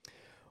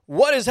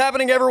What is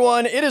happening,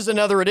 everyone? It is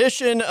another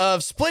edition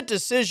of Split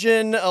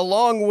Decision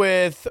along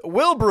with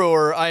Will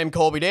Brewer. I am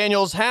Colby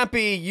Daniels.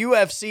 Happy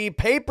UFC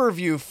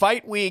pay-per-view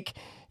fight week,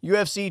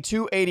 UFC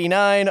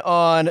 289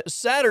 on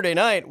Saturday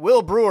night.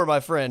 Will Brewer, my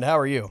friend, how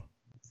are you?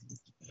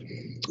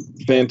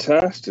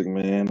 Fantastic,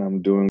 man.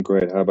 I'm doing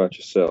great. How about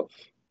yourself?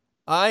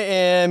 I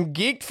am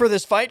geeked for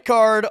this fight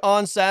card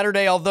on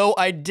Saturday, although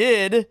I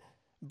did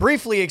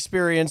briefly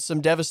experience some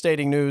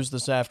devastating news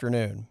this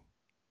afternoon.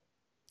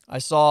 I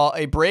saw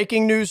a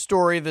breaking news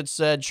story that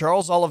said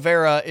Charles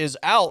Oliveira is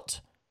out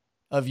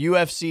of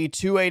UFC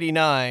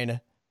 289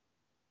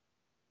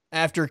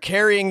 after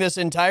carrying this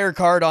entire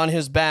card on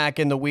his back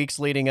in the weeks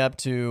leading up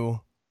to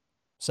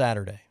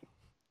Saturday.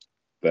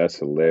 That's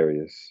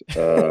hilarious.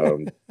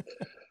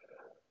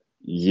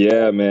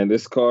 Yeah, man,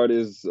 this card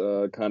is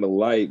kind of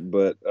light,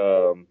 but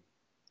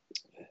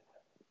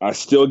I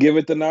still give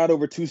it the nod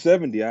over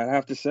 270, I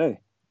have to say.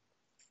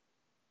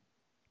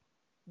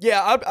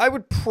 Yeah, I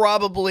would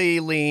probably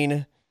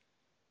lean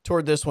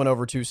toward this one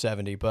over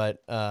 270,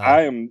 but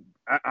I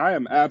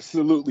am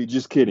absolutely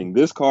just kidding.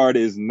 This card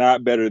is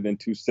not better than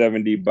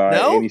 270 by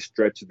any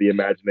stretch of the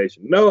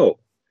imagination. No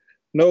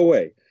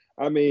way.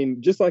 I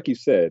mean, just like you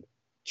said,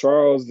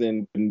 Charles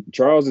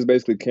is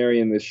basically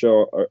carrying this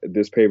show,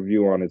 this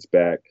pay-per-view on its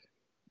back.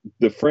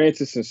 The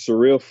Francis and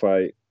Cyril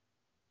fight,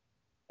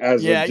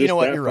 you know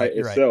what? You're right.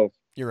 Itself,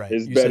 You're right.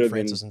 is you better said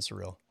Francis and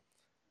Cyril.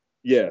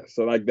 Yeah,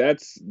 so like that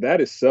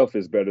itself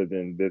is better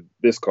than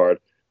this card.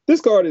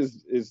 This card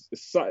is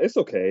it's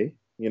okay,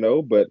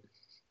 but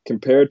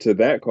compared to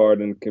that card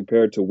and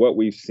compared to what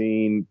we've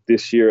seen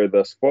this year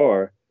thus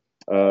far,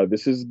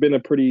 this has been a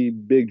pretty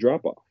big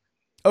drop off.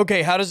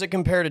 Okay, how does it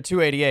compare to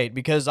 288?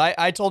 Because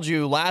I told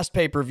you last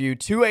pay-per-view,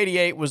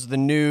 288 was the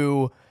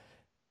new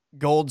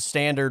gold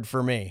standard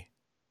for me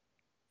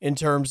in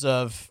terms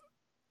of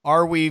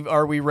are we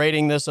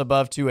rating this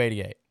above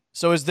 288?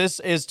 So is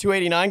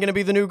 289 going to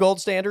be the new gold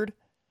standard?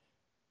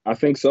 I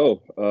think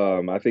so.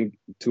 I think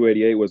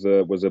 288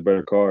 was a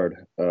better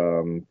card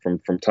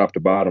from top to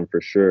bottom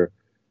for sure.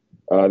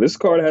 This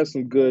card has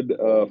some good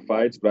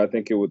fights, but I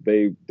think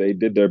they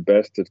did their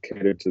best to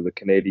cater to the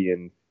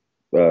Canadian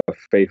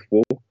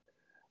faithful.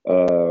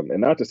 And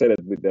not to say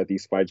that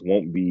these fights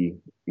won't be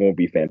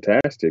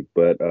fantastic,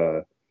 but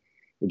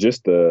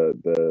just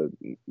the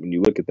when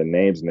you look at the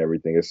names and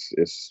everything,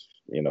 it's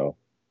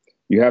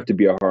you have to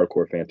be a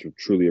hardcore fan to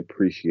truly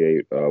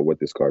appreciate what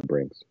this card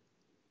brings.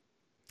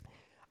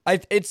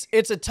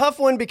 It's a tough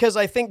one because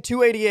I think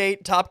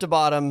 288 top to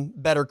bottom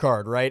better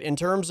card, right? In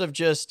terms of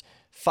just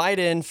fight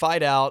in,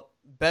 fight out,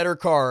 better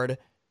card.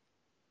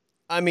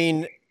 I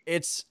mean,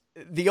 it's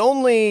the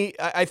only,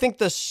 I think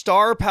the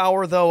star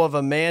power though of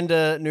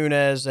Amanda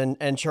Nunes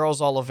and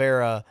Charles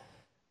Oliveira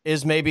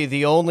is maybe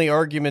the only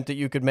argument that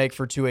you could make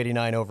for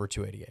 289 over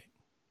 288.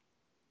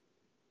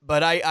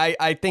 But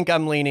I think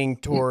I'm leaning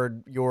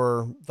toward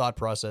your thought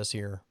process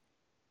here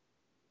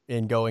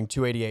in going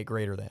 288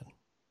 greater than.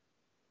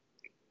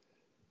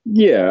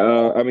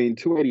 Yeah, I mean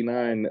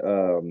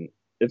 289.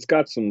 It's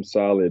got some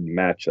solid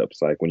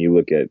matchups. Like when you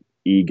look at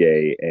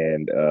Ige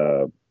and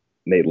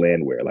Nate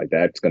Landwehr, like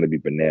that's going to be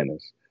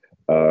bananas.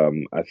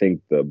 I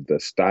think the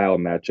style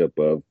matchup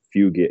of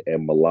Fugit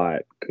and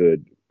Malat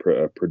could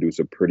produce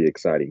a pretty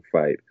exciting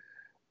fight.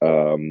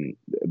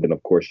 Then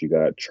of course you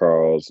got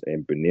Charles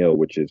and Beniel,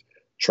 which is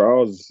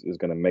Charles is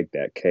going to make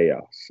that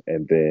chaos,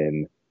 and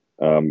then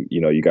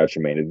you got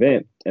your main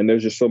event, and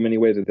there's just so many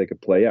ways that they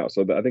could play out.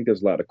 So I think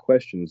there's a lot of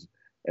questions.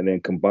 And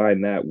then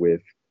combine that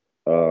with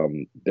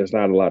there's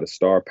not a lot of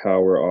star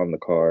power on the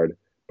card.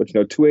 But,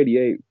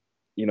 288,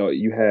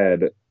 you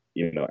had,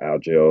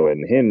 Aljo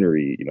and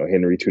Henry,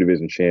 Henry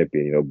two-division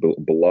champion,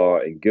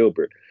 Bilal and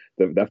Gilbert.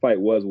 That fight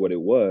was what it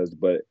was.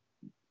 But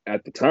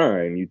at the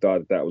time, you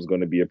thought that was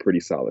going to be a pretty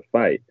solid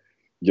fight.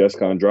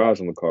 Jessica Andrade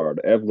on the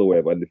card,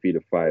 Evloev,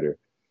 undefeated fighter,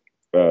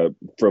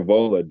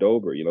 Frivola,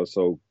 Dober,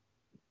 so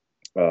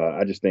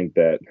I just think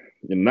that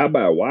not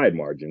by a wide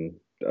margin,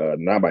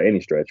 not by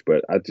any stretch,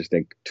 but I just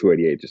think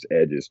 288 just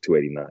edges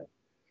 289.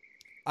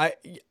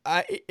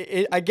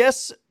 I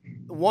guess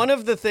one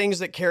of the things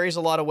that carries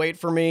a lot of weight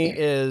for me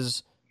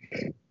is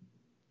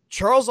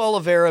Charles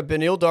Oliveira,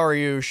 Beniel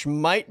Dariush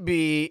might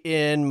be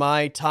in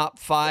my top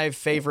 5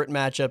 favorite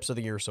matchups of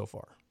the year so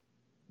far.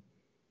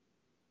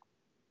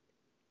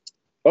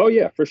 Oh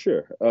yeah, for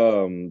sure.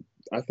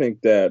 I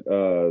think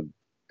that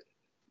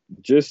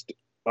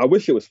I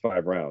wish it was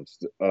 5 rounds.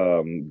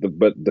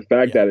 But the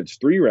fact that it's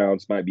 3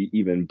 rounds might be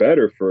even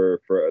better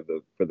for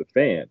the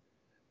fan.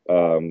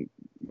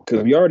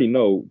 Because we already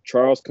know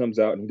Charles comes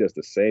out and he does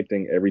the same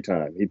thing every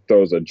time. He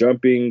throws a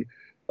jumping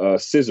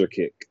scissor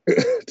kick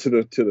to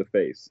the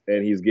face,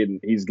 and he's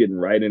getting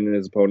right in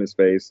his opponent's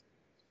face.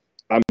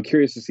 I'm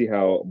curious to see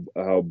how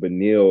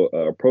Beniel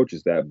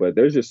approaches that, but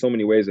there's just so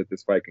many ways that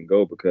this fight can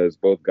go because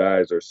both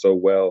guys are so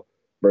well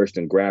versed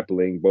in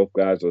grappling. Both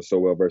guys are so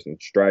well versed in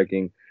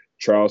striking.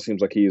 Charles seems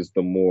like he is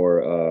the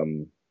more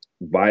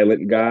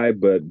violent guy,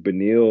 but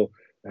Beniel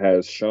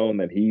has shown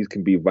that he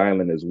can be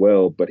violent as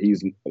well, but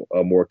he's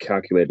a more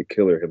calculated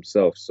killer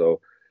himself. So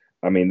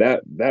I mean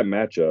that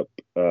matchup,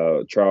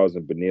 Charles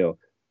and Beniel.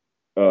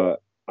 Uh,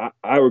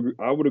 I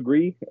would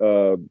agree,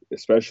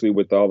 especially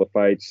with all the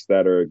fights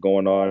that are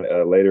going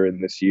on later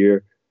in this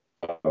year.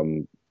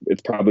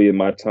 It's probably in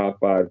my top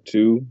five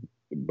too,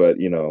 but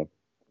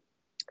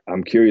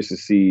I'm curious to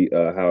see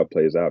how it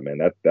plays out, man.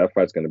 That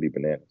fight's going to be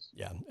bananas.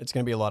 Yeah, it's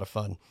going to be a lot of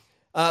fun.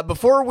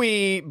 Before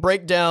we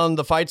break down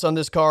the fights on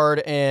this card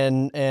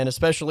and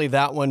especially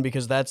that one,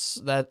 because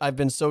that I've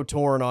been so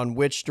torn on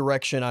which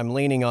direction I'm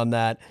leaning on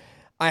that.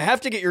 I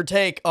have to get your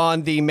take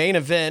on the main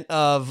event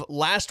of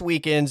last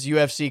weekend's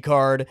UFC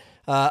card.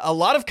 A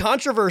lot of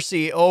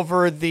controversy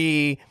over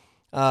the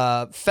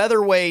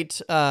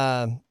featherweight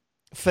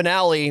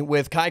finale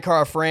with Kai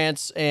Kara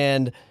France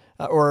and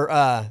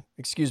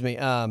excuse me,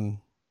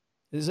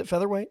 is it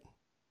featherweight?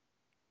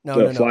 No.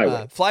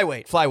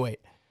 Flyweight.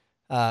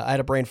 I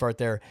had a brain fart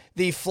there.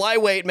 The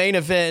flyweight main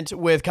event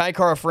with Kai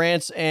Kara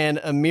France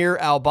and Amir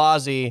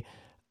Albazi.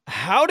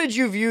 How did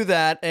you view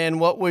that, and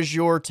what was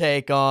your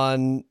take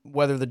on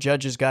whether the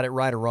judges got it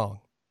right or wrong?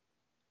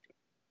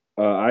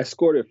 I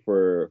scored it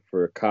for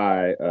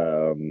Kai,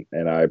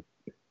 and I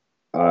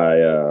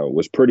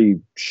was pretty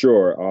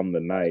sure on the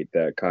night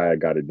that Kai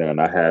got it done.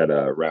 I had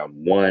round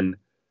one,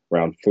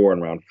 round four,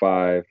 and round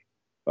five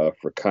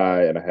for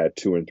Kai, and I had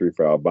two and three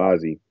for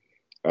Albazi.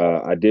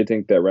 I did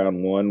think that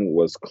round one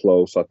was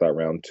close. I thought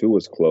round two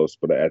was close,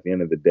 but at the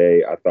end of the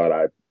day, I thought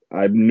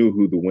I knew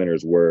who the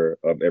winners were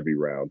of every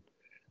round.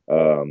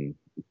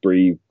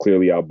 Three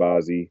clearly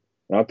Albazi,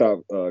 and I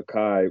thought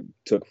Kai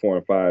took four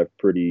and five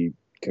pretty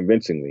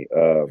convincingly.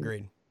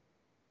 Agreed.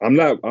 I'm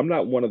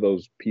not one of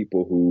those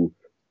people who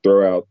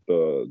throw out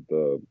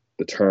the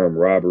term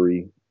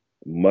robbery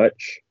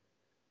much,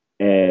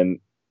 and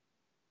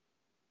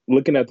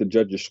looking at the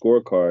judges'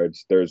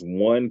 scorecards, there's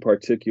one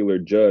particular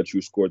judge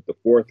who scored the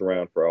fourth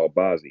round for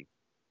Albazi.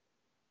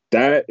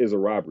 That is a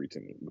robbery to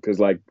me because,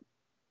 like,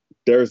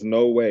 there's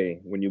no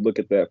way when you look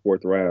at that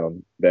fourth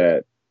round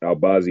that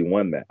Albazi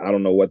won that. I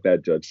don't know what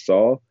that judge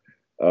saw.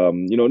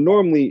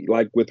 Normally,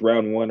 like with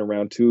round one and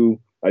round two,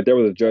 like there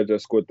was a judge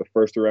that scored the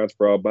first two rounds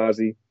for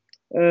Albazi.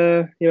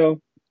 I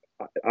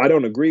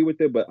don't agree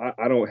with it, but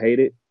I don't hate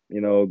it.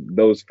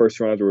 Those first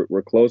rounds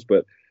were close,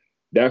 but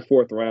that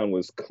fourth round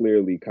was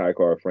clearly Kai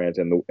Kara France,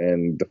 and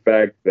the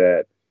fact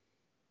that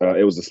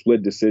it was a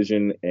split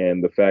decision,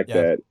 and the fact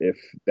that if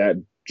that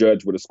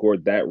judge would have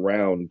scored that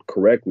round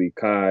correctly,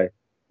 Kai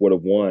would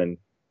have won.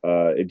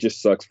 It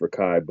just sucks for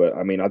Kai, but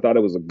I mean, I thought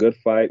it was a good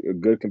fight, a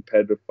good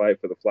competitive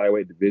fight for the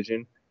flyweight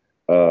division.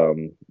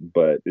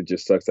 But it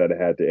just sucks that it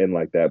had to end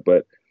like that.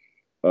 But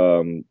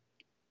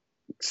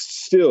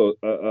still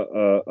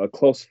a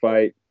close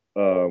fight.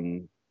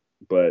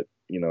 But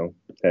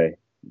hey.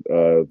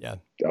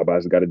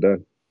 Albazi got it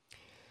done.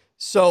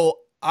 So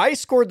I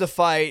scored the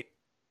fight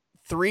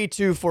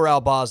 3-2 for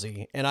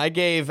Albazi, and I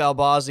gave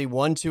Albazi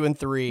 1, 2, and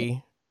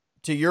 3.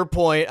 To your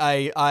point,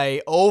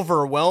 I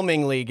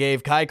overwhelmingly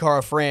gave Kai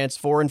Kara France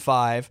 4 and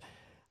 5.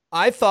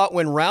 I thought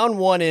when round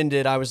one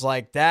ended, I was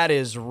like, that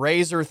is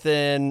razor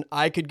thin.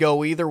 I could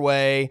go either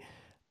way.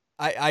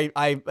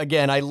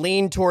 I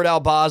leaned toward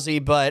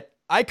Albazi, but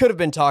I could have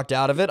been talked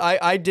out of it.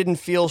 I didn't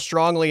feel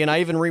strongly, and I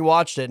even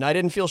rewatched it, and I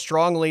didn't feel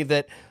strongly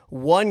that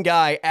one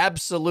guy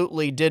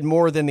absolutely did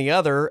more than the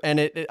other,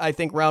 and I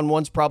think round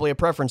one's probably a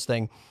preference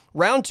thing.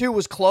 Round two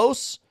was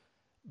close,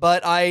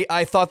 but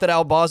I thought that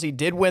Albazi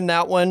did win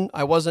that one.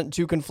 I wasn't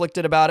too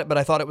conflicted about it, but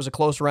I thought it was a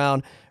close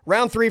round.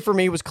 Round three for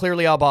me was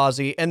clearly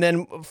Albazi, and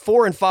then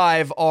 4 and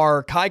 5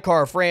 are Kai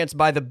Kara France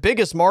by the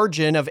biggest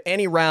margin of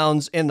any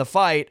rounds in the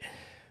fight,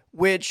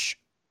 which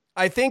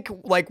I think,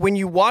 like, when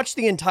you watch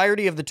the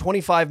entirety of the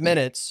 25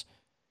 minutes,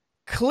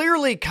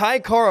 clearly Kai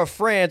Kara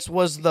France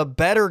was the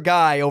better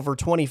guy over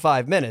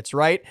 25 minutes,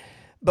 right?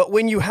 But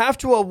when you have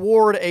to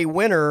award a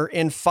winner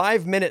in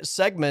 5-minute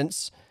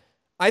segments,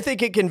 I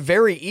think it can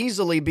very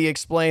easily be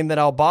explained that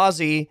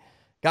Albazi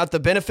got the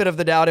benefit of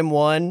the doubt in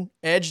one,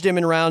 edged him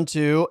in round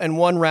two, and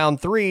won round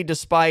three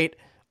despite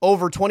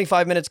over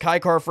 25 minutes Kai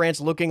Kara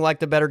France looking like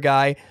the better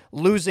guy,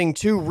 losing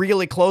 2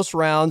 really close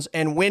rounds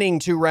and winning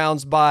 2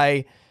 rounds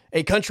by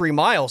a country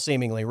mile,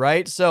 seemingly,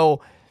 right?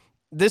 So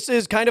this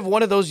is kind of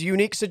one of those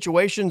unique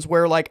situations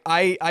where, like,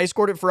 I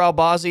scored it for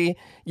Albazi,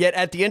 yet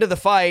at the end of the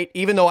fight,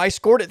 even though I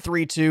scored it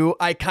 3-2,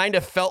 I kind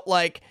of felt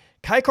like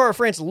Kai Kara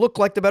France looked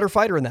like the better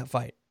fighter in that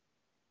fight.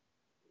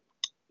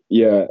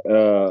 Yeah,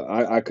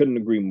 I couldn't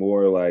agree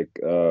more. Like,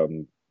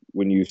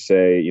 when you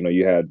say,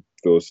 you had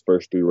those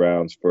first 3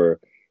 rounds for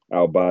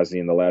Albazi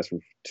and the last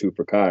 2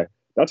 for Kai,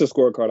 that's a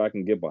scorecard I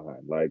can get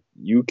behind. Like,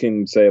 you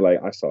can say, like,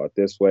 I saw it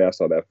this way. I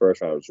saw that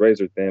first round, it was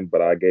razor thin,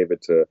 but I gave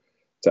it to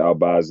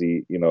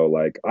Albazi.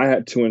 Like, I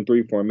had 2 and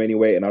 3 for him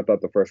anyway, and I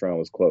thought the first round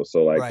was close.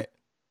 So, like, right.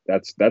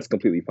 that's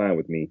completely fine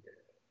with me.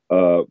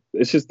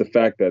 It's just the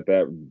fact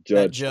that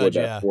judge scored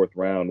that fourth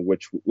round,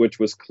 which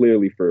was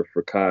clearly for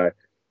Kai.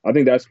 I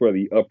think that's where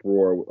the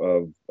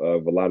uproar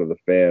of a lot of the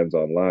fans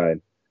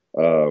online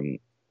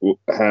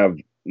have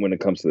when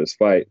it comes to this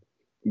fight.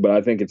 But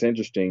I think it's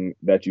interesting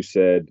that you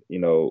said,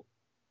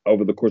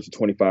 over the course of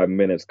 25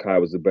 minutes, Kai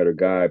was the better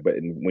guy. But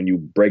when you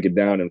break it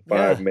down in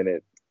Yeah. 5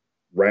 minute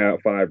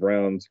five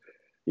rounds,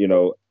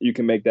 you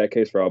can make that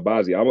case for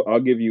Albazi. I'll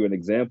give you an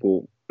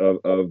example of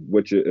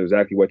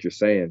exactly what you're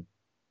saying.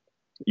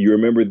 You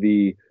remember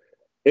the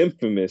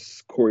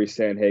infamous Corey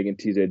Sandhagen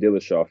TJ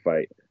Dillashaw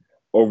fight.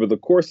 Over the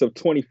course of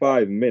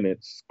 25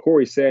 minutes,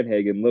 Corey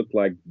Sandhagen looked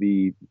like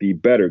the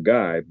better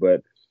guy,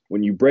 but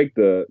when you break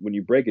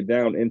it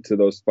down into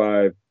those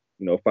 5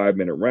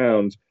 minute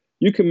rounds,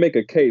 you can make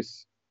a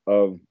case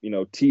of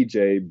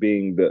TJ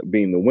being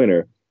the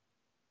winner,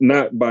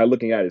 not by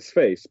looking at his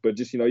face, but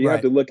just you have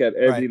Right. to look at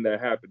Right. everything that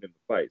happened in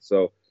the fight.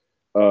 So,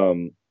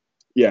 um,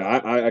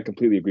 yeah, I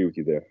completely agree with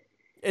you there.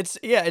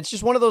 It's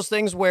just one of those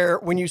things where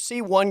when you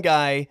see one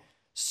guy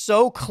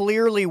so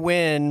clearly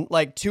win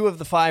like 2 of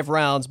the 5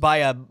 rounds by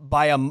a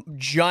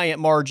giant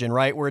margin,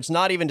 right? Where it's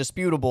not even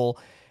disputable,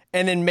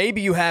 and then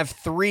maybe you have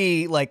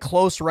 3 like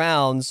close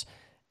rounds,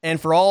 and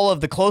for all of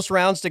the close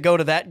rounds to go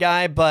to that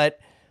guy, but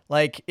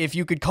like if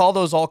you could call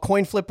those all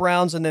coin flip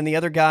rounds and then the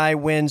other guy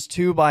wins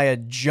 2 by a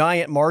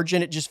giant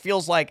margin, it just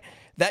feels like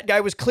that guy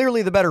was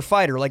clearly the better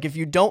fighter. Like if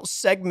you don't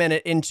segment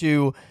it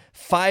into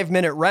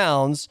 5-minute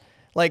rounds,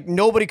 like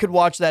nobody could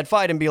watch that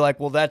fight and be like,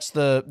 well, that's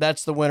the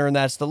winner and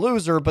that's the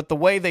loser. But the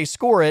way they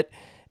score it,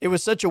 it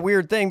was such a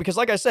weird thing because,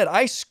 like I said,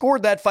 I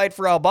scored that fight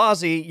for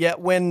Albazi. Yet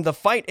when the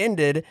fight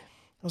ended, I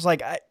was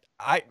like,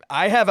 I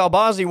have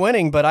Albazi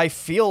winning, but I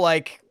feel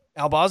like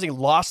Albazi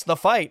lost the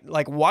fight.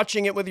 Like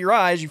watching it with your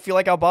eyes, you feel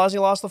like Albazi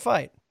lost the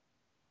fight.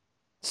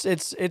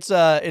 It's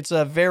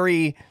a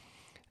very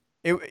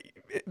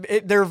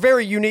there are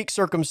very unique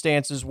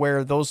circumstances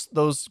where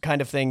those kind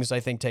of things I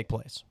think take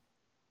place.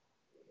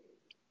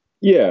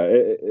 Yeah,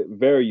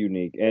 very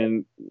unique,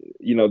 and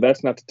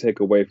that's not to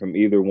take away from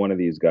either one of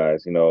these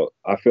guys.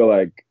 I feel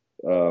like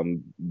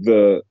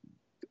the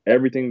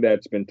everything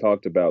that's been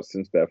talked about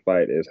since that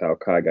fight is how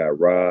Kai got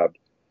robbed,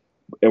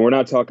 and we're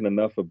not talking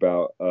enough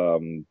about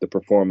the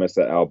performance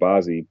that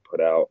Albazi put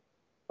out.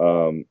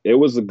 It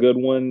was a good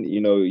one.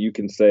 You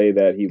can say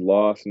that he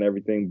lost and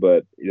everything,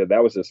 but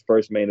that was his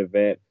first main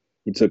event.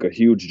 He took a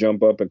huge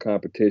jump up in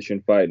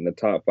competition, fighting the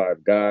top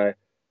 5 guy,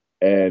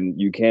 and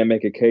you can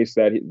make a case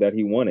that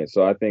he won it.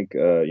 So I think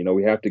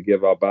we have to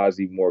give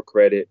Albazi more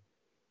credit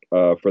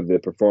for the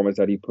performance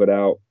that he put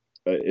out.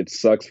 It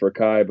sucks for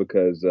Kai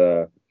because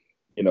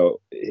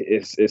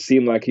it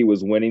seemed like he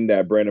was winning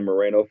that Brandon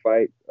Moreno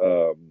fight,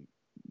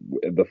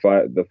 the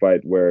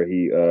fight where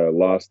he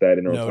lost that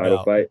interim No title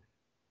doubt. fight,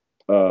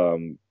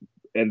 and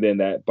then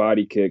that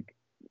body kick,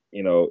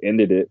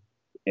 ended it.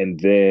 And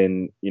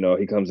then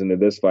he comes into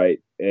this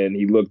fight and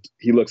he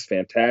looks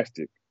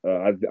fantastic.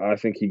 I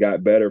think he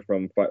got better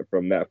from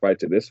that fight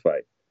to this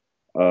fight,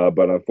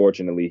 but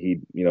unfortunately he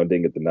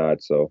didn't get the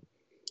nod. So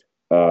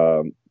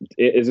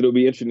it'll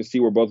be interesting to see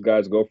where both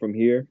guys go from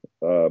here.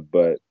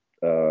 But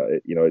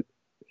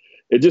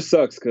it just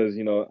sucks because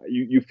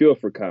you feel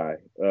for Kai.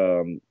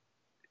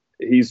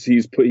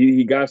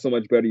 He got so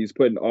much better. He's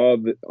putting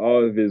all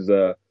of his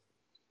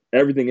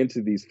everything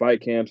into these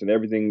fight camps and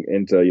everything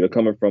into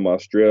coming from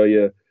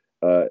Australia,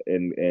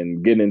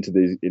 and getting into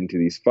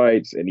these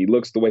fights, and he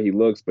looks the way he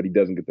looks, but he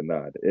doesn't get the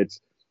nod.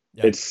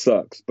 Yeah. It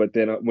sucks. But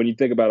then when you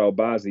think about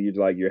Albazi,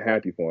 you're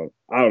happy for him.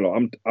 I don't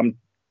know. I'm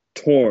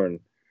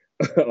torn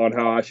on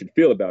how I should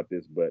feel about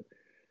this, but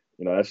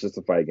that's just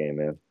a fight game,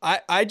 man.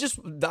 I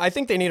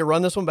think they need to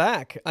run this one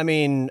back. I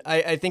mean,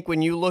 I think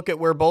when you look at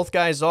where both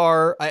guys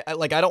are, I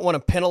don't want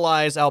to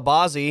penalize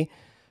Albazi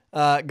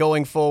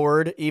going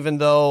forward, even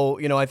though,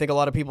 I think a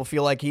lot of people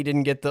feel like he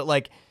didn't get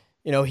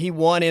he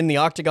won in the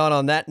octagon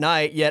on that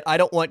night, yet I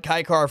don't want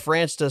Kai Kara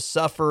France to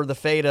suffer the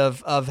fate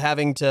of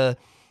having to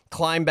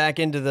climb back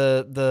into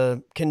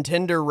the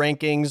contender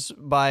rankings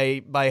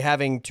by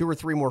having 2 or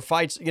 3 more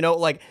fights.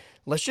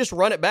 Let's just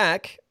run it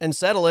back and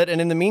settle it.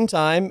 And in the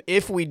meantime,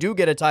 if we do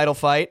get a title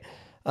fight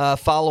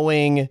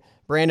following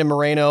Brandon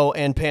Moreno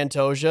and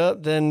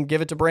Pantoja, then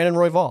give it to Brandon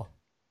Royval.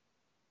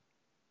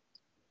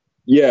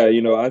 Yeah,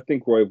 I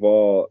think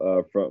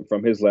Royval,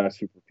 from his last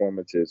few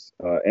performances,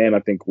 and I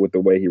think with the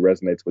way he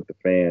resonates with the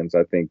fans,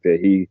 I think that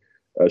he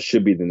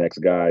should be the next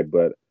guy.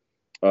 But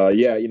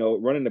yeah,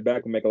 running it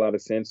back would make a lot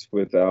of sense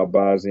with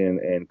Albazi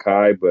and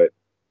Kai. But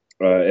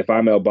if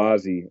I'm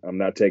Albazi, I'm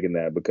not taking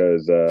that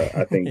because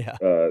I think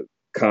Yeah.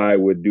 Kai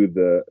would do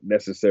the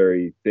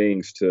necessary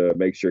things to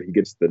make sure he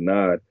gets the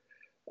nod.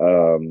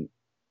 Um,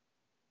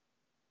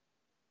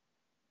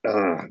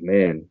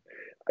 man,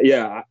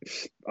 yeah.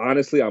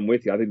 Honestly, I'm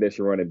with you. I think they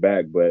should run it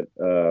back, but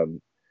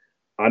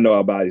I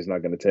know Albazi's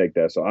not going to take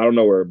that. So I don't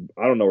know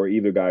where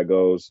either guy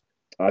goes.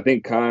 I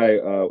think Kai,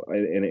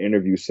 in an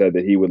interview, said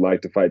that he would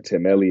like to fight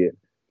Tim Elliott.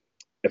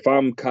 If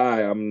I'm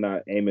Kai, I'm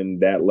not aiming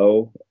that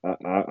low.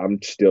 I'm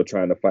still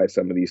trying to fight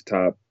some of these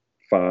top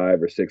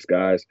 5 or 6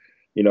 guys.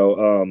 You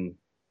know,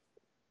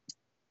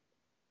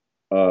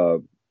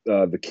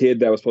 the kid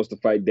that was supposed to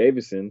fight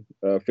Davison,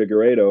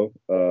 Figueiredo,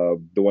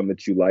 the one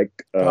that you like,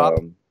 Cop.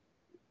 Manel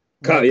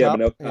Yeah, Cop.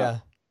 Manel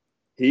Cop.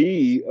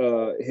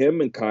 Yeah.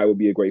 Him and Kai would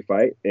be a great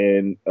fight,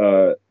 and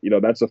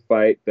that's a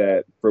fight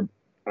that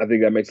I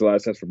think that makes a lot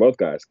of sense for both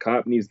guys.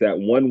 Cobb needs that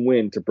one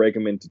win to break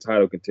him into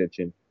title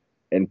contention,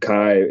 and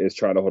Kai is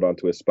trying to hold on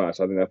to his spot.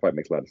 So I think that fight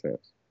makes a lot of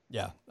sense.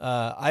 Yeah.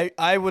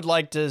 I would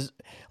like to,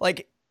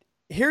 like,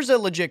 here's a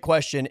legit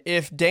question.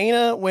 If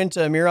Dana went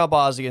to Amir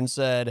Albazi and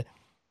said,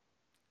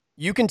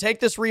 you can take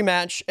this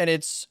rematch and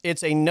it's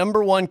a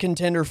number one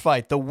contender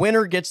fight, the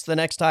winner gets the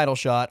next title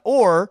shot,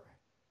 or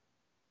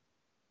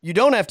you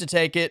don't have to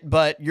take it,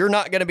 but you're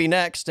not going to be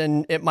next,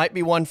 and it might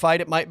be one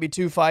fight, it might be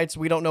two fights,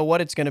 we don't know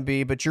what it's going to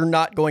be, but you're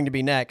not going to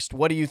be next.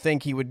 What do you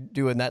think he would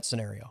do in that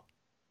scenario?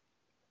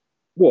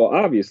 Well,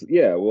 obviously,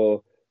 yeah.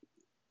 Well,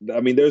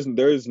 I mean, there's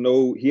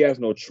no he has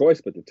no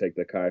choice but to take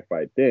the Kai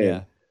fight then.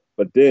 Yeah.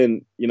 But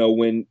then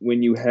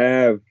when you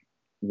have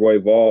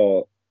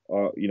Royval,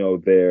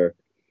 there,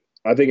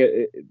 I think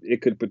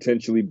it could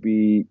potentially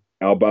be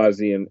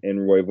Albazi and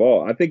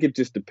Royval. I think it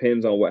just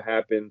depends on what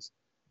happens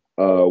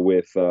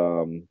with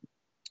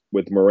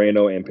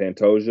Moreno and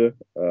Pantoja.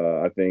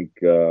 I think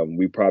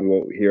we probably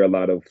won't hear a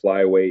lot of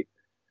flyweight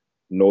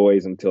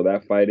noise until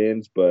that fight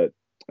ends. But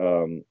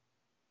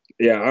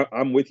yeah,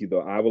 I'm with you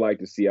though. I would like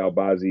to see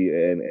Albazi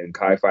and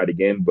Kai fight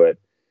again, but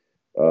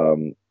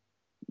um,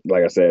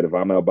 like I said, if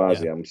I'm Yeah.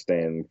 Albazi, I'm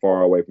staying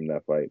far away from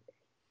that fight.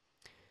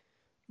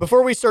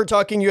 Before we start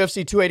talking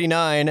UFC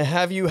 289,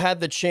 have you had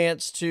the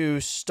chance to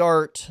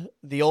start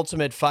The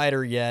Ultimate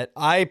Fighter yet?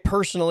 I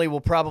personally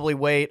will probably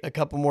wait a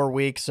couple more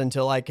weeks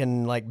until I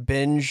can like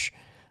binge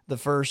the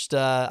first,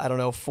 I don't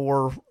know,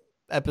 4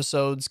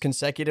 episodes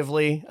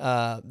consecutively.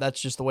 That's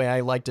just the way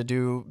I like to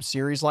do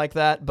series like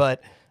that.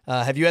 But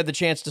have you had the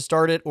chance to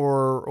start it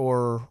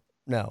or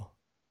no?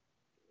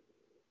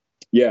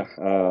 Yeah,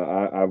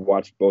 I've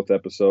watched both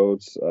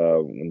episodes.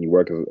 When you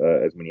work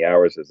as many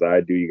hours as I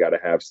do, you got to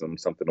have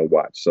something to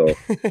watch. So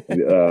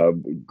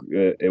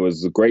it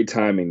was great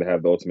timing to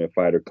have the Ultimate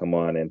Fighter come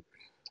on, and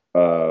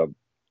uh,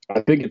 I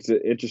think it's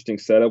an interesting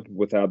setup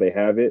with how they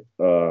have it.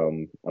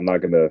 I'm not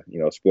gonna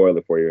spoil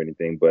it for you or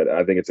anything, but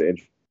I think it's an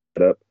interesting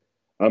setup.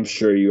 I'm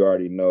sure you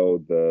already know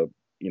the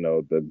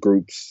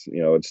groups.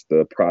 It's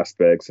the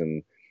prospects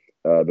and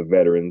the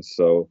veterans.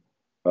 So.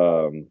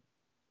 Um,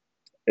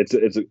 it's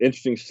an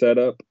interesting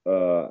setup.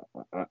 I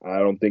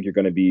don't think you're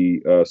going to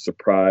be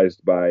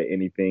surprised by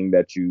anything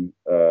that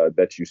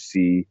you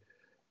see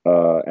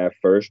at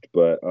first,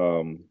 but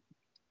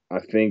I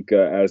think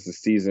as the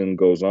season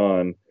goes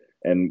on,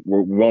 and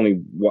we've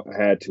only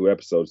had 2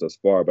 episodes thus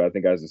far, but I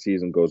think as the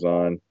season goes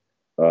on,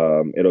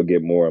 it'll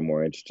get more and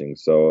more interesting.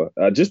 So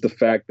just the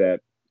fact that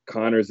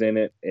Conor's in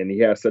it and he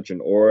has such an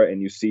aura,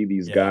 and you see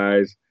these Yeah.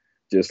 guys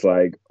just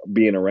like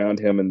being around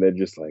him, and they're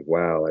just like,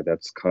 wow, like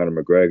that's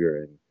Conor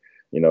McGregor, and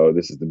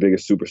this is the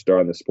biggest superstar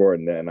in the sport,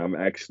 and I'm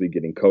actually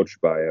getting coached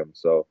by him.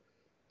 So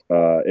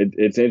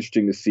it's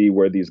interesting to see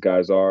where these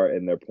guys are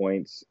in their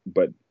points.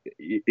 But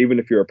even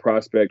if you're a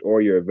prospect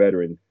or you're a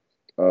veteran,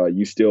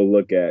 you still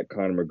look at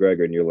Conor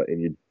McGregor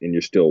and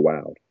you're still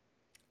wowed.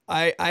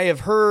 I have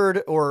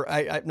heard, or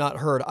I've not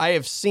heard, I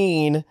have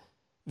seen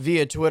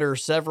via Twitter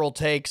several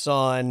takes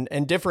on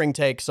and differing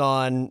takes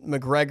on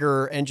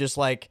McGregor and just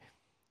like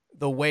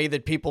the way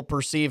that people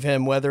perceive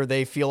him, whether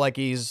they feel like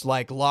he's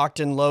like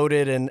locked and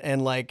loaded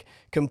and like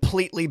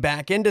completely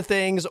back into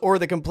things, or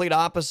the complete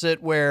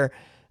opposite where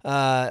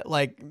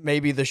like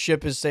maybe the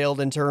ship has sailed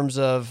in terms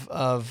of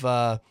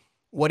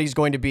what he's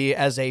going to be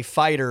as a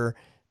fighter.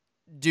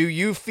 Do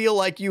you feel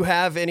like you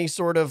have any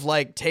sort of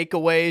like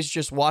takeaways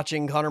just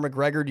watching Conor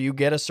McGregor? Do you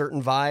get a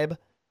certain vibe?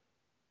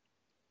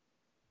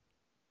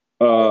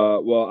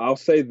 Well, I'll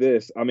say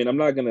this. I mean, I'm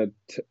not gonna.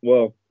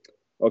 Well,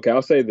 okay,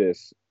 I'll say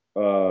this.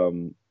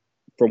 Um,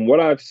 from what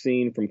I've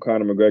seen from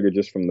Conor McGregor,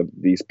 just from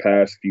these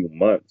past few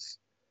months,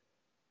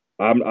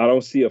 I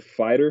don't see a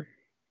fighter.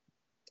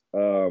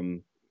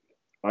 Um,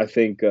 I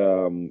think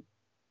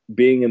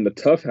being in the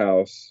tough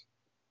house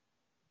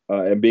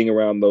and being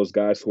around those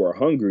guys who are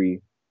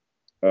hungry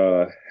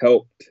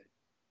helped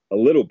a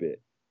little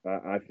bit.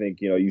 I think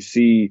you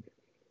see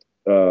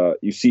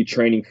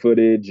training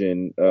footage,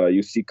 and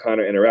you see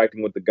Connor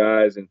interacting with the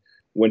guys, and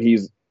when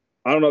he's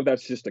I don't know if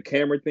that's just a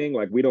camera thing.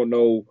 Like we don't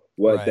know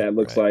what Right, that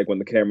looks right. like when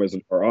the cameras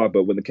are on,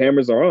 but when the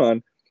cameras are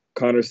on,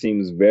 Connor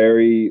seems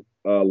very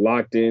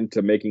locked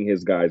into making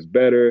his guys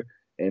better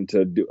and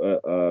to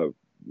do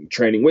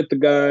training with the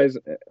guys,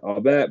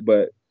 all that.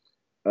 But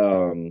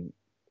um,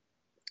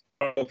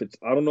 I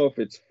don't know if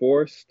it's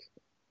forced,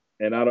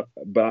 and I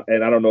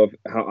don't know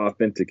how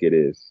authentic it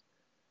is.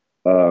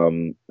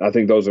 I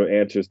think those are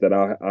answers that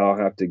I'll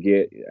have to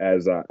get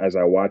as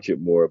I watch it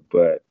more.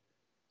 But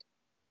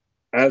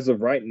as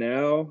of right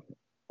now,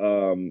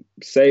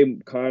 say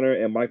Connor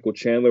and Michael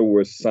Chandler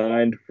were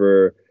signed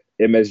for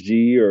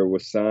MSG or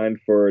was signed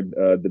for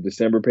the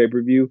December pay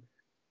per view.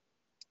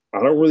 I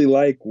don't really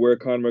like where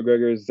Conor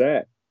McGregor is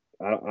at.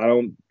 I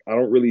don't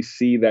really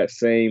see that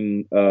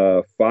same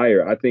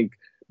fire. I think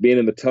being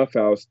in the tough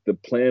house, the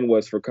plan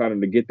was for Conor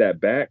to get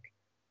that back,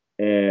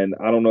 and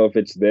I don't know if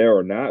it's there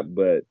or not.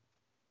 But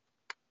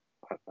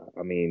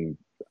I mean,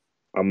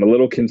 I'm a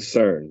little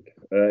concerned.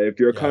 If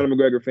you're a Yeah. Conor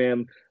McGregor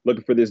fan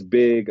looking for this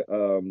big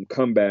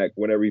comeback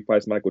whenever he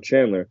fights Michael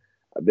Chandler,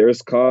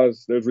 there's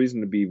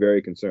reason to be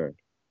very concerned.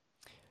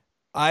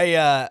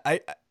 I've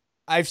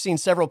seen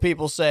several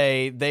people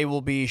say they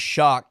will be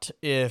shocked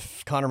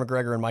if Conor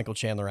McGregor and Michael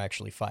Chandler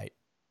actually fight.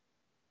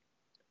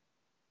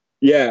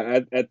 Yeah,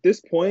 at this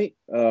point,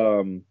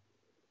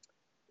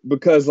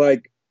 because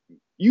like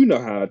you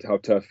know how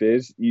tough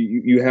is.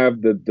 You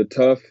have the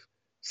tough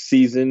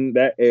season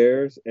that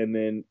airs, and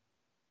then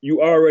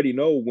you already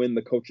know when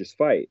the coaches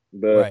fight.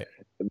 Right.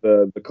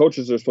 The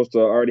coaches are supposed to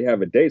already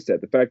have a date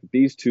set. The fact that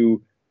these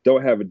two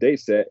don't have a date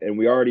set, and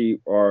we already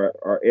are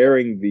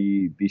airing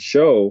the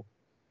show,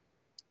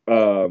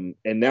 and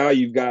now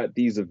you've got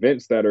these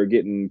events that are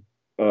getting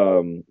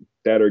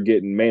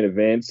main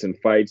events and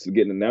fights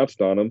getting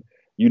announced on them.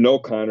 You know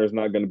Conor's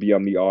not going to be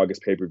on the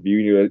August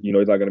pay-per-view. You know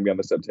he's not going to be on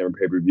the September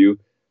pay-per-view.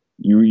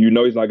 You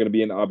know he's not going to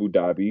be in Abu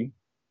Dhabi.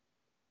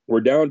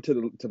 We're down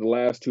to the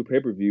last two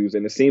pay-per-views,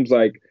 and it seems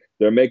like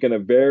they're making a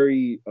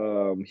very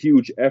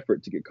huge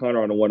effort to get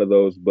Conor on one of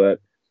those. But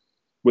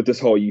with this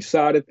whole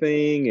USADA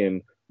thing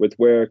and with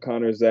where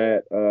Conor's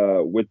at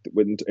with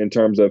in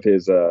terms of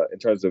his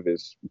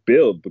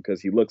build,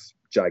 because he looks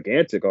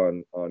gigantic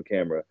on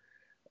camera.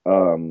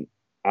 I'm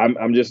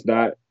just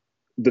not.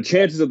 The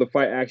chances of the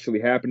fight actually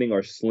happening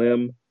are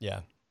slim. Yeah.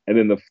 And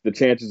then the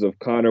chances of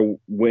Conor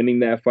winning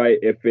that fight,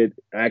 if it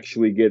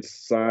actually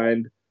gets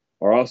signed,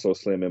 are also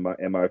slim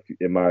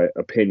in my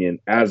opinion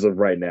as of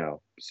right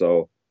now.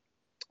 So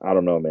I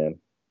don't know, man.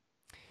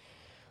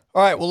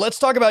 All right, well, let's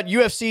talk about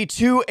UFC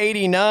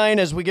 289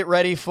 as we get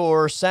ready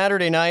for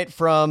Saturday night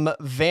from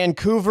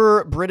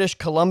Vancouver, British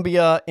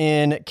Columbia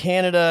in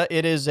Canada.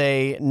 It is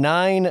a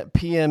 9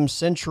 p.m.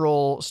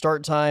 Central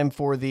start time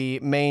for the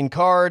main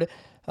card.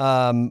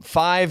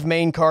 5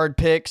 main card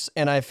picks,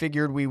 and I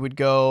figured we would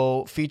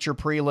go feature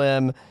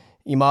prelim,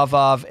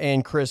 Imavov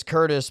and Chris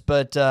Curtis,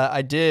 but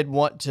I did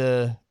want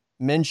to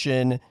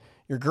mention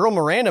your girl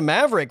Miranda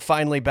Maverick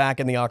finally back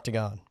in the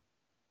octagon.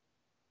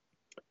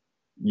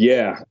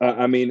 Yeah,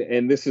 I mean,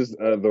 and this is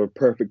the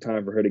perfect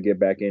time for her to get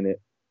back in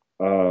it.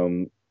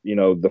 You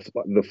know,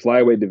 the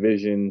flyweight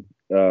division,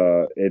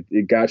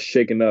 it got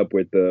shaken up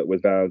with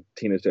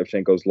Valentina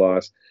Shevchenko's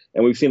loss,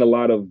 and we've seen a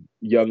lot of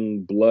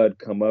young blood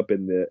come up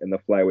in the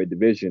flyweight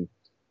division,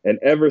 and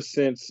ever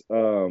since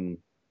Miranda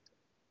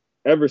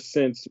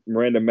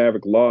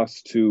Maverick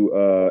lost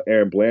to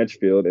Erin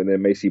Blanchfield and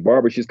then Macy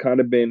Barber, she's kind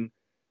of been,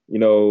 you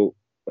know,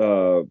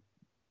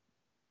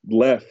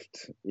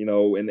 left, you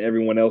know, and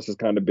everyone else has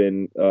kind of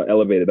been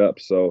elevated up.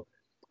 So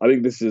I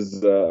think this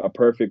is a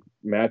perfect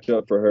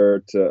matchup for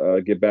her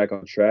to get back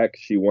on track.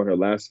 She won her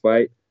last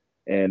fight,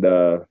 and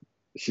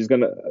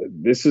Jasmine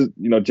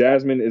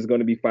is going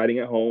to be fighting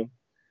at home.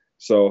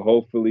 So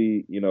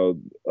hopefully,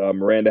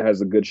 Miranda has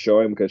a good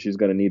showing because she's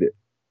going to need it.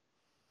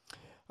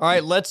 All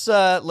right, let's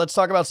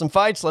talk about some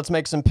fights. Let's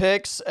make some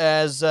picks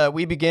as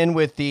we begin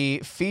with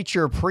the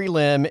feature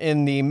prelim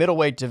in the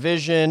middleweight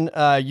division.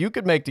 You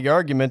could make the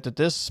argument that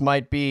this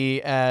might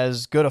be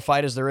as good a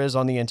fight as there is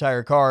on the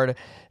entire card.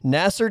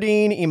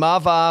 Nasruddin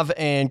Imavov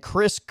and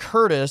Chris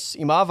Curtis.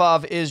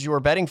 Imavov is your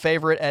betting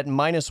favorite at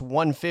minus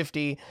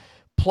 150,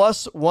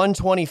 plus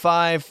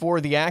 125 for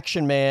the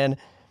action man.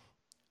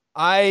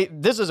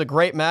 This is a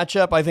great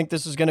matchup. I think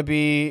this is going to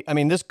be,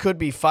 this could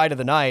be fight of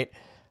the night.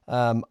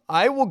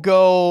 I will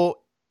go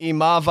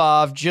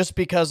Imavov just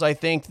because I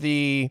think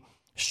the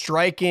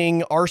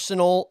striking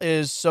arsenal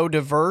is so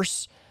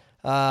diverse.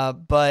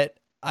 But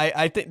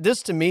I think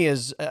this to me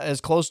is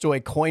as close to a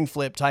coin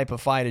flip type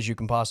of fight as you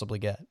can possibly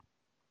get.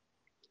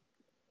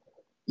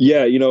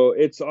 Yeah,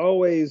 it's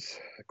always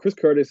Chris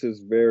Curtis is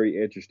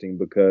very interesting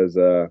because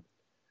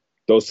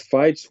those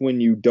fights when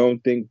you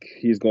don't think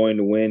he's going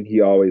to win, he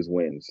always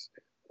wins.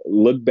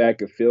 Look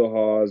back at Phil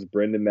Hawes,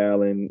 Brendan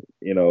Allen,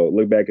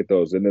 look back at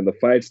those. And then the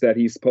fights that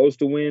he's supposed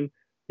to win,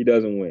 he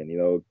doesn't win,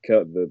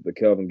 the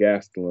Kelvin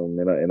Gastelum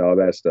and all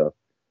that stuff.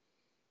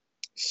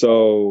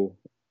 So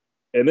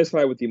in this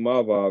fight with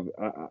Imavov,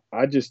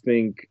 I just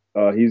think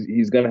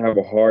he's going to have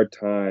a hard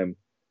time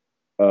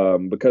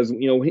because,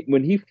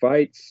 when he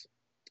fights,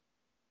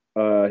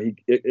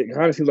 it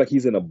kind of seems like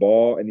he's in a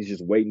ball and he's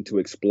just waiting to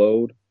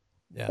explode.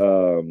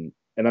 Yeah.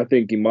 And I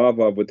think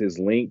Imavov with his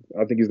length,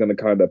 I think he's going to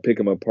kind of pick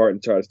him apart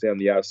and try to stay on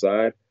the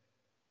outside.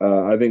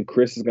 I think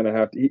Chris is going to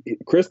have to.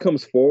 Chris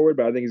comes forward,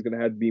 but I think he's going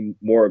to have to be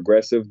more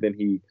aggressive than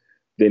he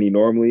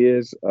normally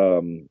is.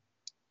 Joaquin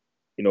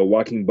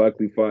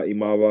Buckley fought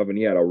Imavov, and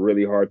he had a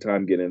really hard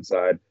time getting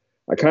inside.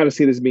 I kind of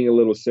see this being a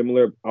little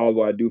similar,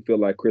 although I do feel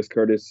like Chris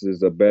Curtis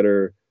is a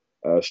better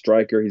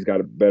striker. He's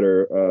got a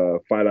better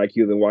fight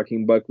IQ than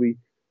Joaquin Buckley.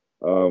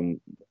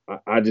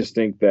 I just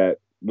think that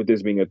with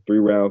this being a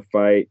 3-round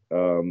fight,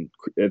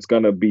 it's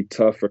going to be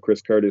tough for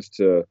Chris Curtis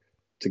to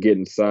get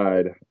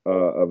inside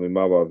of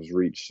Imavov's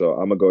reach. So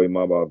I'm going to go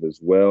Imavov as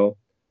well.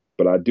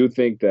 But I do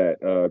think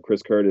that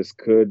Chris Curtis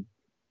could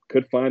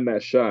find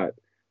that shot.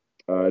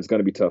 It's going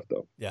to be tough,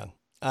 though. Yeah.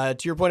 To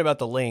your point about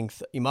the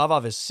length,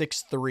 Imavov is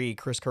 6'3",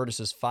 Chris Curtis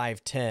is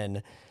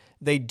 5'10".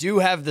 They do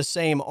have the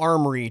same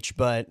arm reach,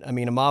 but I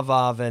mean,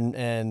 Imavov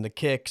and the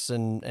kicks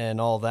and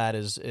all that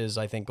is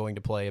I think going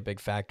to play a big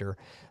factor.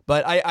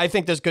 But I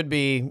think this could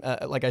be,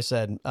 like I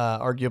said,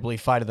 arguably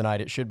fight of the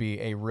night. It should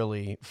be a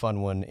really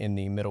fun one in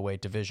the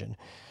middleweight division.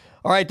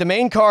 All right, the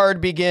main card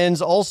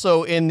begins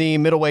also in the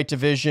middleweight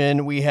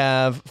division. We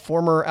have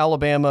former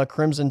Alabama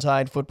Crimson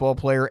Tide football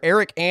player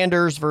Eric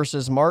Anders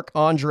versus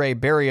Marc-Andre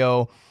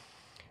Barriault.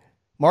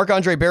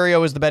 Marc-Andre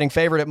Barriault is the betting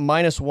favorite at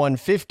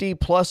 -150,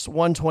 plus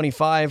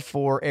 125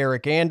 for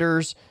Eric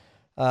Anders.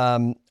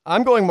 I'm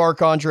going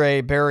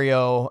Marc-Andre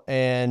Barriault,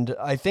 and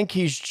I think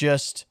he's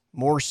just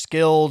more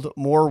skilled,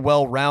 more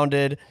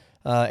well-rounded.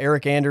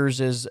 Eric Anders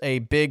is a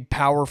big,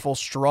 powerful,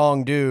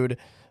 strong dude,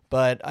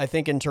 but I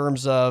think in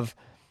terms of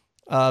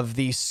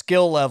the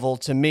skill level,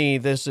 to me,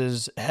 this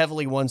is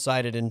heavily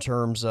one-sided in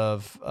terms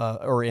of,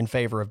 or in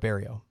favor of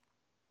Barriault.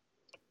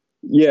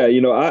 Yeah,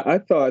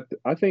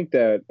 I think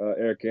that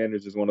Eric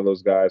Anders is one of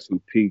those guys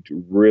who peaked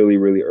really,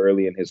 really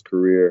early in his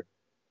career.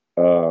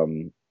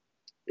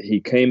 He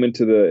came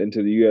into the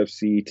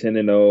UFC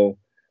 10-0,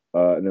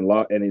 and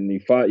then he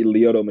fought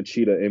Lyoto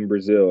Machida in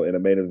Brazil in a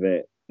main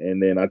event.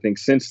 And then I think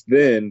since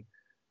then,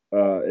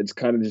 it's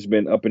kind of just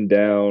been up and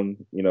down,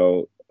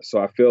 So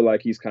I feel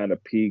like he's kind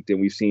of peaked,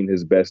 and we've seen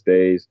his best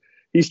days.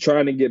 He's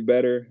trying to get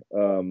better,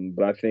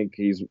 but I think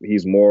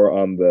he's more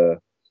on the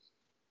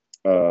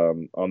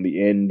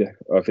end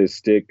of his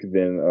stick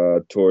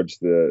than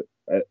towards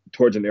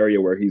an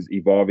area where he's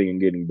evolving and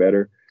getting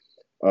better.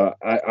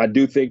 I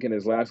do think in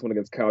his last one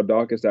against Kyle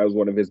Dawkins, that was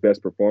one of his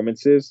best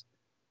performances.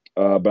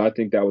 But I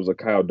think that was a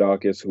Kyle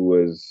Dawkins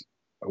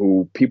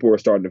who people were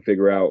starting to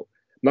figure out.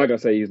 I'm not gonna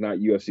say he's not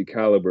UFC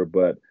caliber,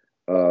 but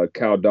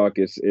Kyle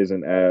Dawkins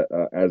isn't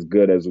as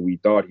good as we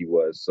thought he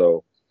was.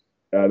 So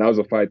that was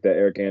a fight that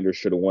Eric Anders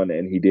should have won,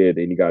 and he did,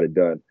 and he got it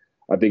done.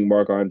 I think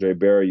Marc-Andre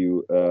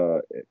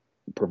Barriault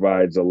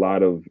provides a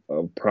lot of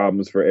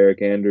problems for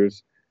Eric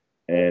Anders,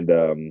 and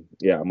I'm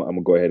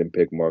gonna go ahead and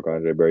pick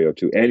Marc-Andre Barriault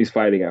too. And he's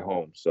fighting at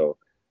home, so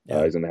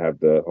he's gonna have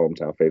the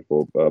hometown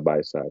faithful by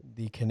his side.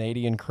 The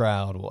Canadian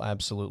crowd will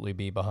absolutely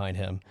be behind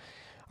him.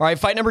 All right,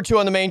 fight number 2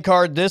 on the main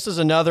card. This is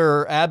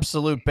another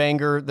absolute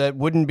banger that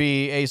wouldn't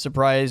be a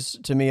surprise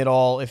to me at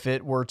all if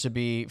it were to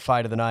be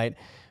fight of the night.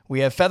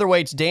 We have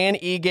featherweights Dan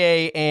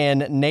Ige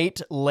and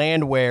Nate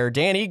Landwehr.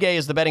 Dan Ige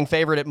is the betting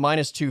favorite at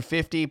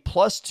 -250,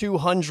 plus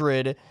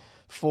 200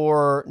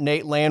 for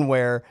Nate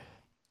Landwehr.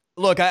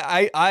 Look,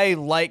 I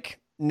like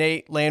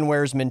Nate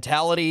Landwehr's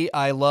mentality.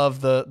 I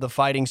love the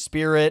fighting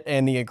spirit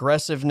and the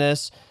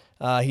aggressiveness.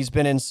 He's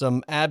been in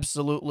some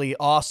absolutely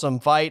awesome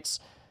fights.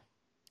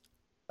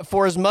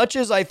 For as much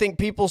as I think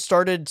people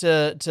started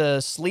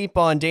to sleep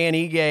on Dan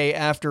Ige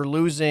after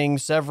losing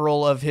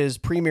several of his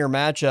premier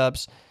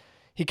matchups,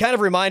 he kind of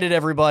reminded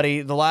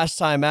everybody the last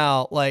time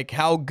out, like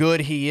how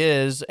good he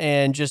is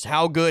and just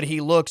how good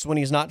he looks when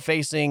he's not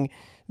facing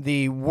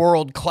the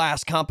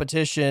world-class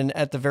competition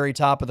at the very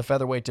top of the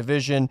featherweight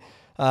division.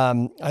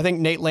 I think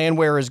Nate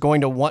Landwehr is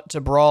going to want to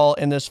brawl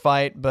in this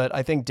fight, but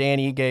I think Dan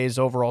Ige's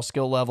overall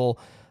skill level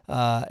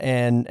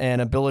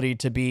and ability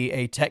to be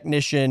a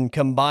technician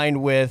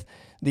combined with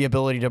the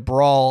ability to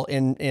brawl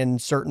in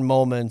certain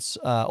moments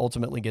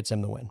ultimately gets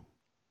him the win.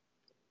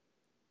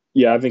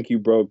 Yeah, I think you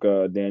broke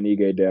Dan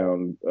Ige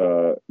down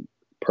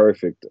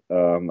perfect.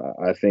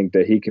 I think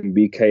that he can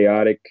be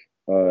chaotic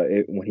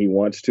when he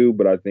wants to,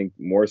 but I think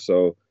more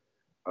so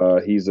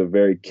he's a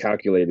very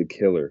calculated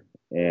killer,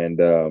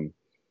 and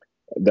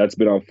that's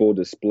been on full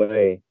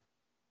display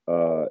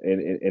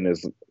in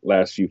his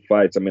last few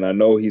fights. I mean, I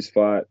know he's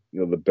fought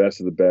the best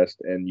of the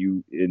best, and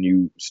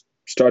you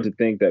start to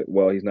think that,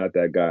 well, he's not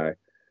that guy.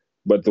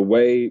 But the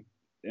way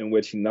in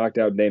which he knocked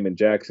out Damon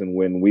Jackson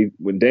when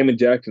Damon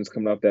Jackson's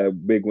coming off that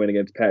big win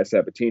against Pat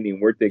Sabatini,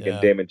 and we're thinking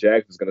Damon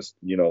Jackson's going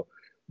to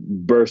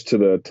burst to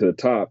the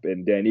top,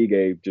 and Dan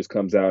Ige just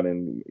comes out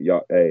and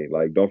hey,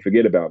 like, don't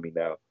forget about me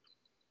now.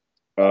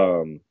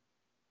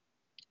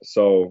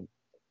 So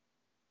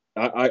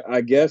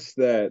I guess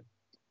that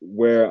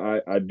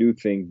where I do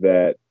think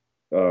that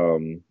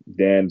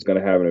Dan's going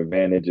to have an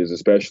advantage is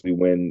especially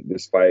when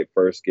this fight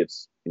first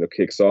gets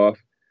kicks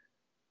off.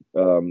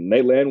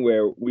 Nate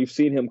Landwehr, we've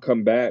seen him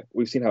come back.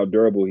 We've seen how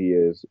durable he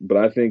is. But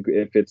I think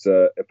if it's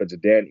a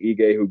Dan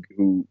Ige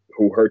who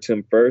hurts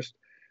him first,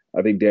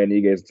 I think Dan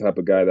Ige is the type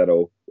of guy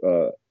that'll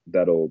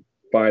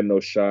find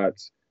those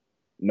shots,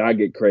 not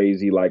get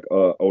crazy like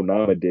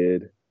Onama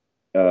did.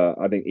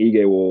 I think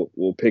Ige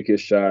will pick his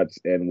shots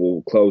and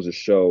will close the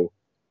show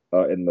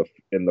in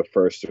the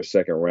first or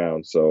second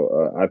round.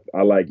 So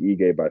I like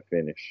Ige by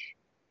finish.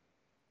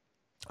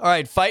 All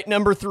right, fight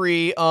number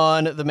 3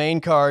 on the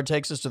main card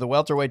takes us to the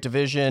welterweight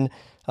division.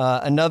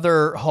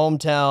 Another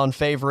hometown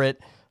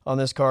favorite on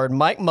this card.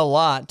 Mike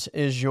Malott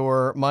is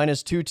your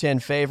 -210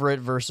 favorite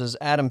versus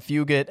Adam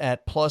Fugit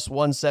at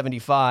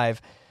 +175.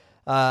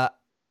 I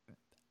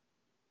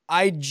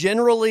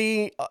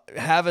generally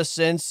have a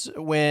sense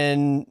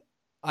when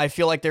I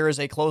feel like there is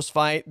a close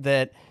fight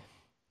that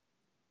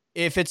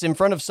if it's in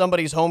front of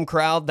somebody's home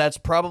crowd, that's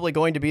probably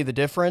going to be the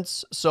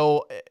difference.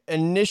 So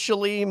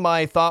initially,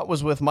 my thought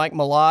was with Mike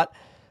Malott,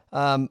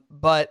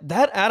 but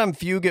that Adam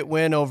Fugit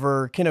win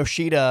over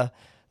Kinoshita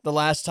the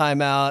last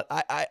time out,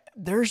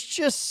 there's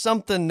just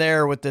something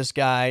there with this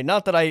guy.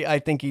 Not that I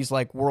think he's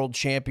like world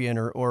champion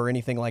or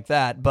anything like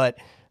that, but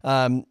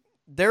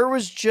there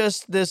was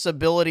just this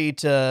ability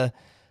to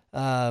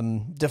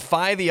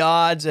defy the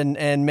odds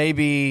and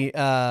maybe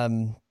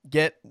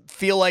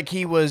feel like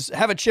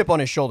have a chip on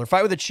his shoulder,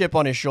 fight with a chip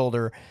on his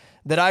shoulder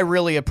that I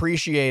really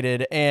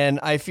appreciated. And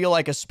I feel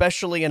like,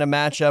 especially in a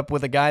matchup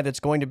with a guy that's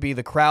going to be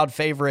the crowd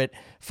favorite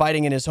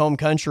fighting in his home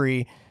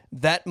country,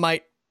 that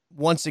might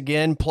once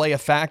again play a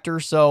factor.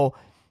 So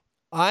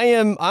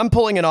I'm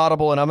pulling an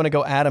audible, and I'm going to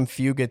go Adam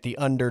Fugit, the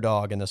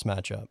underdog in this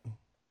matchup.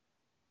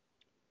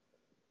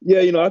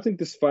 Yeah, I think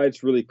this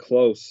fight's really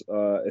close,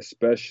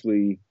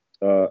 especially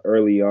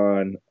early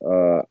on.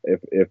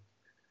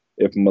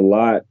 If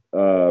Malott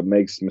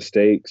makes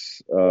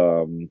mistakes,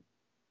 and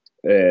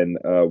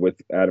with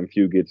Adam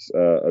Fugit's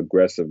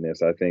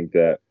aggressiveness, I think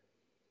that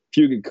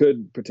Fugit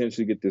could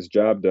potentially get this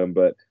job done.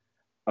 But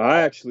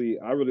I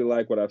really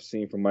like what I've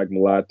seen from Mike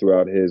Malott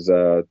throughout his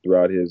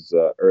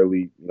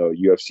early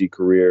UFC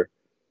career,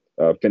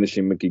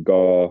 finishing Mickey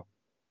Gall.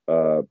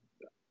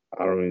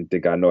 I don't even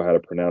think I know how to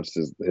pronounce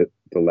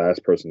the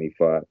last person he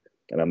fought,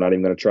 and I'm not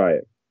even going to try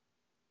it.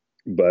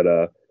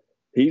 But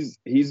he's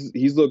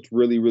looked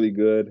really, really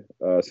good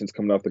since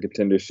coming off the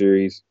Contender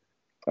Series.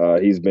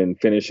 He's been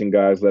finishing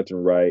guys left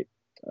and right.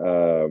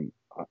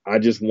 I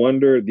just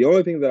wonder. The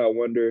only thing that I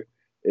wonder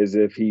is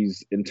if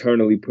he's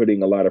internally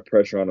putting a lot of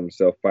pressure on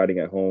himself fighting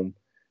at home,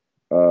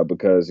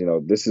 because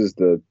this is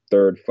the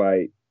third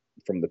fight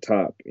from the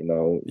top.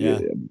 Yeah.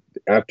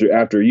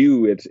 After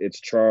you, it's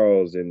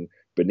Charles and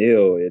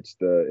Beniel. It's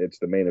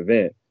the main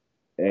event,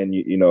 and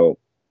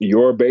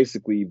you're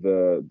basically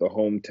the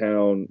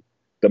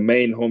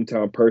main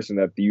hometown person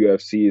that the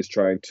UFC is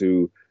trying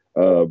to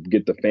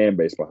get the fan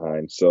base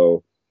behind.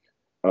 So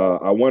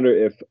I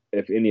wonder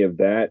if any of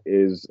that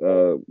is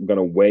going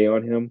to weigh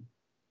on him.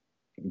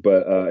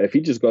 But if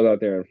he just goes out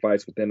there and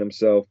fights within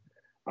himself,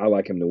 I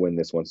like him to win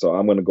this one. So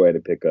I'm going to go ahead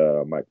and pick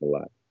Mike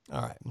Malott.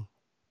 All right.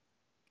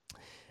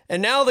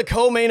 And now the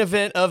co-main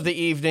event of the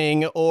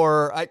evening,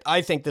 or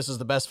I think this is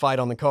the best fight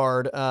on the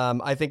card.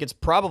 I think it's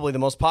probably the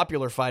most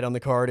popular fight on the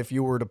card if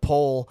you were to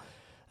poll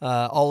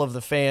all of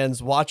the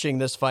fans watching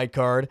this fight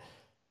card.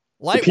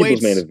 The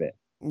people's main event.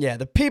 Yeah,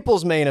 the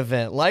people's main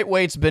event.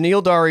 Lightweights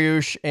Beniel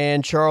Dariush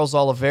and Charles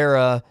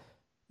Oliveira.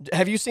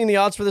 Have you seen the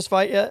odds for this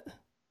fight yet?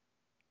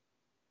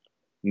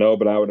 No,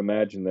 but I would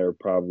imagine they're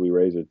probably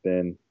razor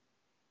thin.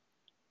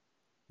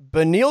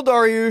 Beniel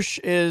Dariush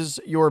is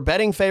your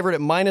betting favorite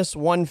at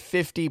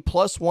 -150,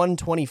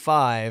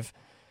 +125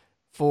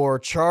 for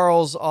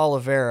Charles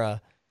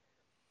Oliveira.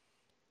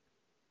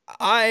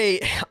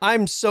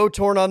 I'm so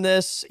torn on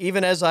this.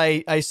 Even as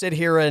I sit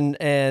here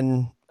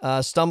and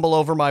stumble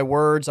over my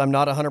words, I'm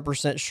not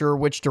 100% sure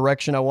which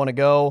direction I want to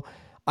go.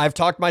 I've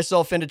talked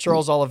myself into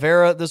Charles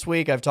Oliveira this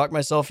week. I've talked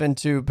myself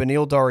into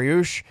Beniel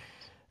Dariush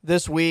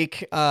this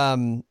week.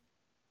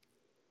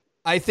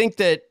 I think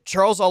that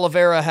Charles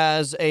Oliveira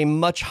has a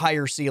much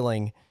higher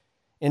ceiling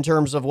in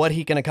terms of what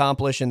he can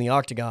accomplish in the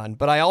octagon.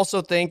 But I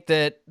also think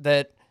that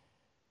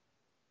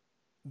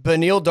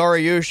Beniel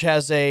Dariush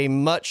has a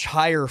much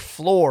higher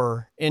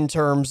floor in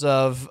terms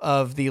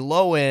of the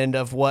low end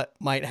of what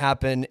might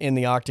happen in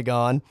the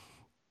octagon.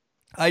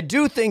 I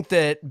do think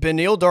that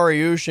Beniel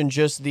Dariush and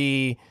just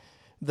the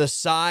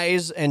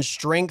size and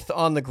strength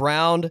on the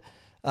ground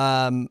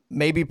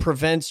maybe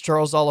prevents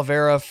Charles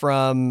Oliveira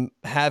from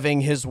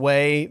having his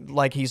way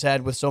like he's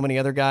had with so many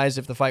other guys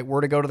if the fight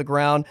were to go to the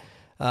ground.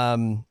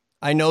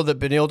 I know that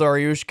Beniel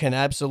Dariush can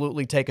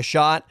absolutely take a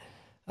shot.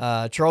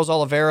 Charles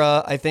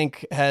Oliveira, I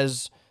think,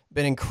 has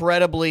been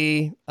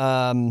incredibly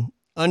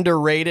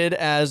underrated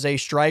as a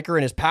striker,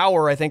 and his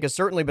power, I think, has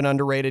certainly been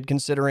underrated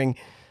considering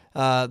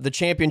the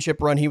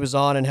championship run he was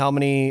on and how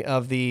many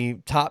of the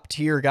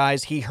top-tier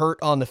guys he hurt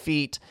on the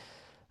feet.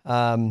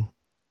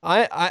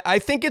 I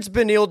think it's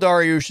Beniel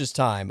Dariush's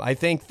time. I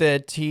think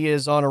that he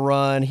is on a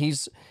run.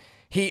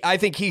 I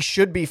think he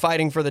should be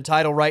fighting for the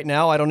title right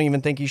now. I don't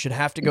even think he should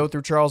have to go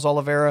through Charles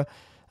Oliveira.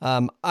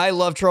 I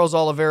love Charles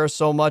Oliveira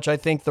so much. I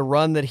think the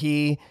run that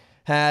he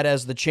had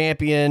as the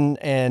champion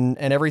and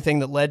everything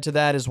that led to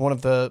that is one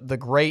of the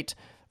great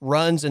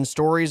runs and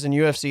stories in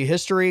UFC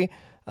history.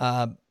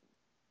 I'm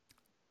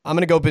going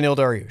to go Beniel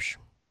Dariush.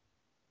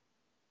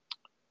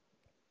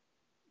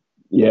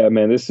 Yeah,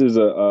 man, this is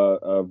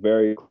a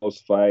very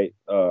close fight.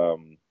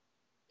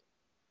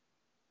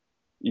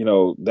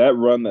 That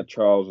run that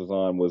Charles was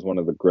on was one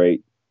of the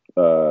great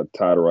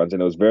title runs,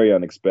 and it was very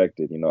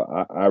unexpected.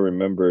 I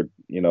remembered,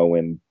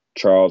 when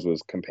Charles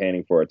was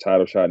campaigning for a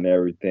title shot and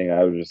everything,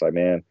 I was just like,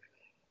 man,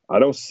 I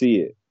don't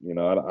see it.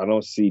 I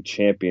don't see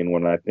champion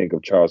when I think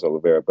of Charles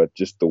Oliveira, but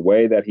just the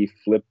way that he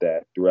flipped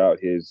that throughout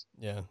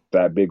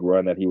that big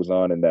run that he was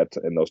on and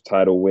those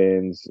title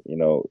wins,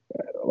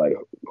 like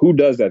who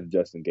does that to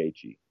Justin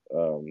Gaethje?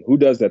 Who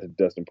does that to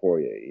Dustin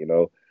Poirier?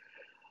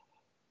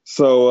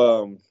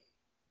 So,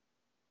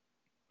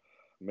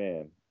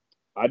 man,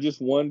 I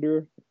just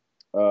wonder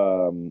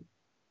um,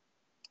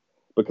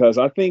 because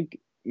I think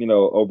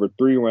over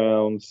 3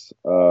 rounds.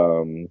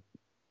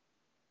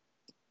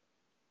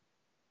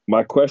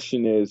 My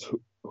question is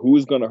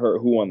who's going to hurt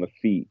who on the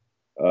feet?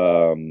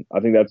 I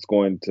think that's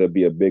going to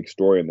be a big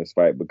story in this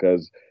fight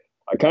because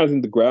I kind of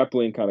think the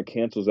grappling kind of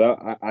cancels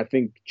out. I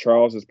think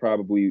Charles is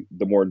probably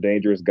the more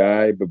dangerous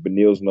guy, but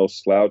Benil's no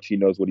slouch. He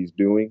knows what he's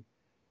doing.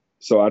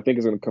 So I think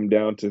it's going to come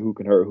down to who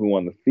can hurt who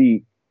on the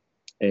feet.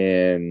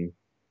 And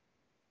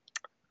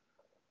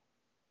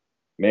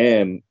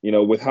man,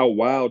 with how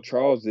wild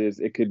Charles is,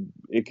 it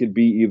could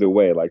be either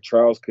way. Like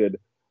Charles could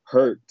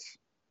hurt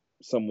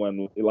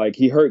someone, like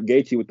he hurt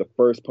Gaethje with the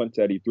first punch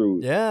that he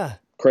threw. Yeah.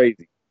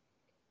 Crazy.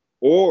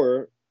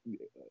 Or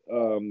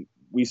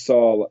we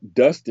saw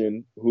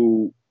Dustin,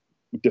 who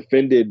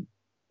defended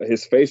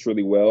his face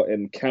really well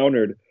and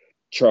countered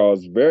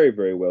Charles very,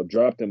 very well,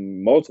 dropped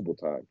him multiple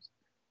times.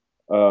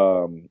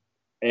 And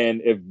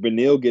if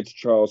Beniel gets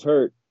Charles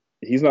hurt,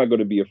 he's not going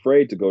to be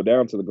afraid to go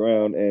down to the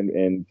ground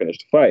and finish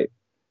the fight.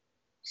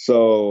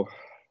 So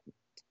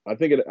I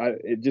think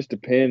it just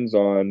depends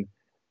on,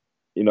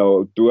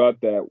 throughout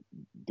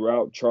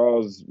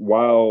Charles'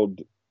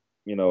 wild,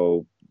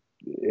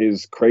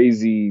 his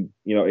crazy,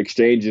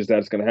 exchanges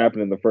that's going to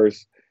happen in the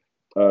first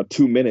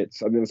 2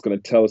 minutes. I think it's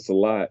going to tell us a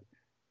lot.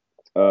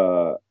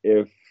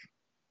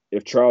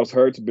 If Charles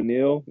hurts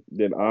Beniel,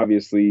 then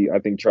obviously I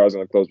think Charles is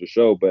going to close the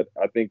show. But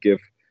I think if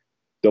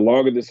the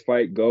longer this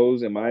fight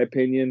goes, in my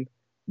opinion,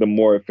 the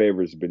more it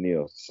favors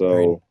Beniel. So,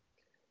 Agreed.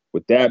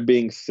 With that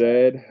being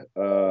said,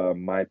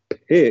 my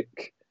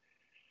pick.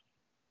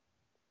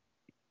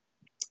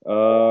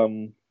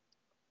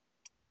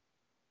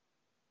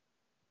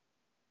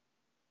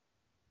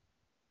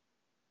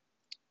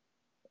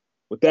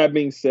 With that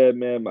being said,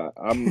 man,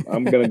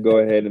 I'm gonna go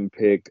ahead and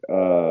pick.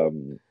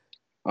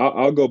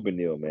 I'll go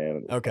Beniel,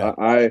 man.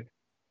 Okay.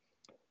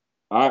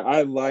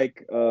 I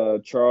like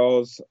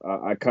Charles.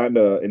 I kind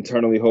of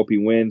internally hope he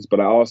wins, but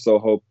I also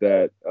hope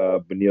that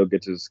Beniel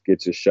gets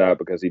his shot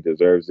because he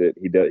deserves it.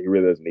 He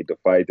really doesn't need to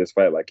fight this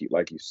fight, like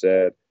you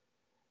said.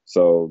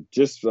 So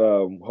just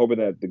hoping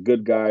that the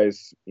good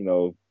guys,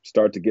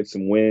 start to get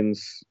some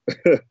wins.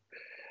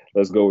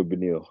 Let's go with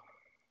Beniel.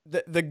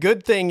 The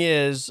good thing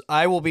is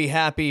I will be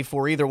happy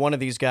for either one of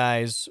these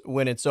guys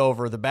when it's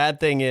over. The bad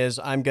thing is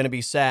I'm going to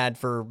be sad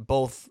for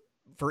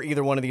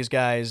either one of these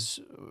guys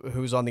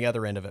who's on the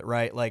other end of it,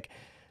 right? Like,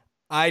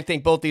 I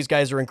think both these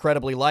guys are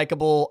incredibly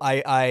likable.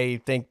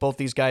 I think both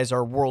these guys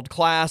are world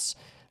class.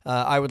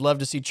 I would love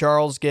to see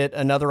Charles get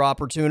another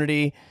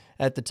opportunity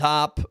at the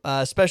top,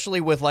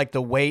 especially with like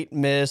the weight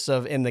miss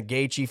in the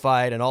Gaethje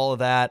fight and all of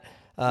that.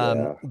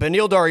 Yeah.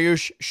 Beniel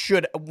Dariush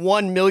should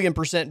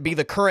 1,000,000% be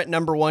the current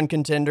number one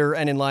contender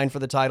and in line for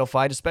the title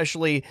fight,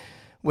 especially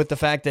with the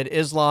fact that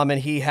Islam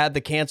and he had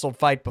the canceled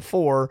fight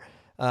before.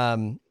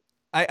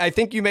 I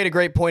think you made a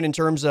great point in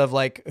terms of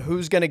like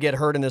who's going to get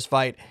hurt in this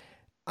fight.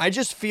 I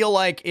just feel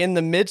like in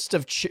the midst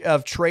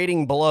of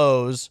trading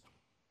blows,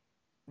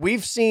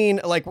 we've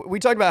seen, like we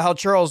talked about how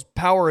Charles'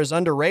 power is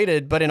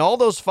underrated, but in all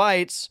those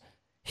fights,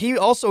 he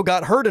also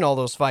got hurt in all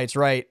those fights,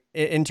 right?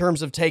 In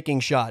terms of taking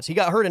shots. He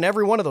got hurt in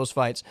every one of those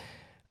fights.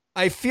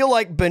 I feel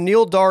like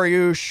Beniel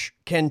Dariush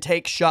can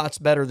take shots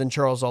better than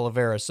Charles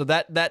Oliveira. So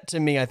that to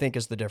me, I think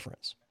is the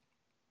difference.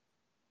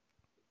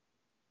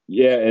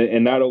 Yeah,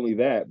 and not only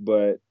that,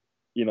 but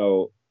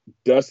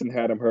Dustin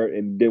had him hurt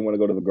and didn't want to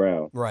go to the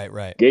ground. Right,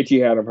 right.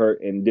 Gaethje had him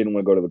hurt and didn't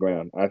want to go to the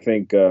ground. I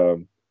think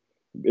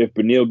if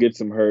Beniel gets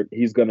him hurt,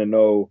 he's gonna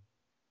know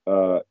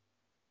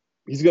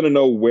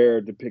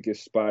where to pick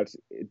his spots,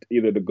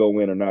 either to go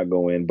in or not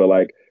go in. But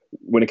like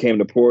when it came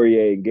to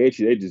Poirier and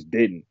Gaethje, they just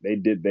didn't.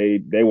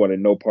 They wanted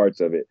no parts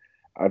of it.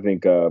 I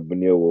think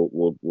Beniel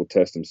will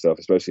test himself,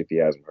 especially if he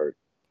has him hurt.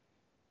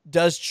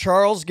 Does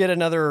Charles get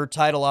another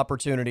title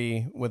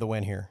opportunity with a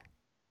win here?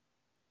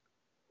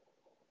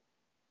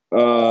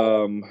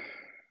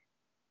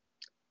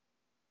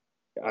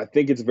 I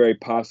think it's very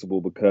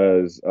possible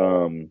because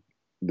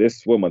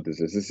what month is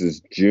this? This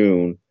is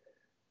June.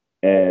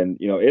 And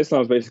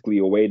Islam's basically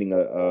awaiting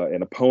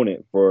an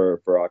opponent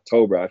for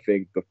October. I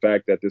think the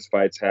fact that this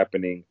fight's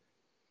happening,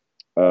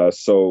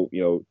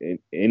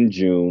 in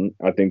June,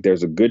 I think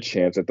there's a good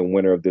chance that the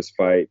winner of this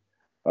fight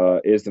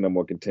is the number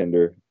one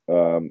contender.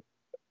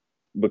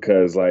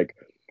 Because like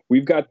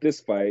we've got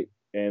this fight,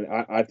 and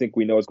I think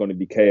we know it's going to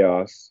be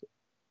chaos.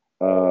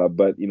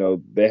 But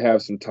they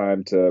have some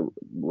time to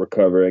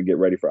recover and get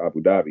ready for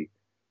Abu Dhabi.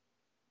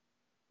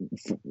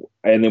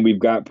 And then we've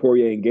got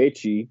Poirier and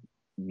Gaethje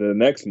the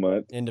next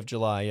month, end of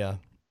July, yeah.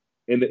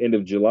 In the end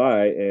of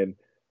July, and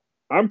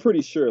I'm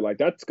pretty sure like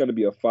that's going to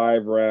be a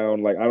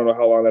 5-round. Like I don't know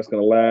how long that's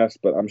going to last,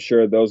 but I'm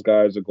sure those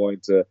guys are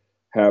going to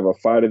have a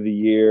fight of the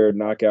year,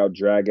 knockout,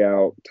 drag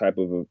out type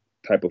of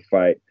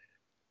fight.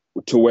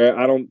 To where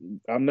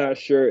I'm not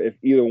sure if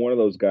either one of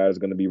those guys is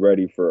going to be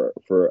ready for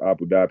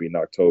Abu Dhabi in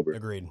October.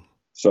 Agreed.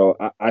 So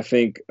I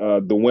think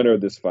the winner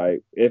of this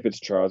fight, if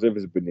it's Charles, if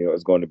it's Beniel,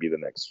 is going to be the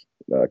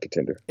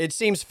contender. It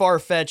seems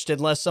far-fetched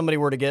unless somebody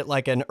were to get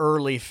like an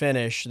early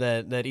finish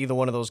that either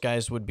one of those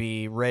guys would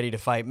be ready to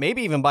fight,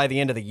 maybe even by the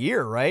end of the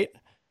year, right?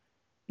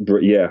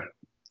 Yeah,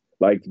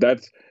 like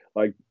that's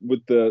like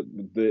with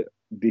the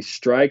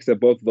strikes that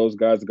both of those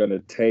guys are going to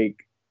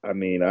take. I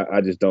mean,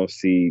 I just don't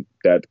see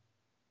that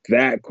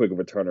quick of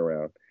a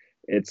turnaround.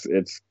 It's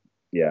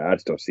yeah, I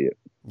just don't see it.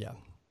 Yeah.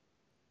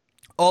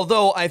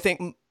 Although I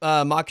think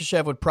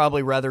Makhachev would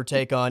probably rather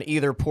take on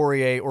either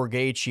Poirier or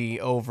Gaethje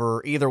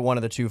over either one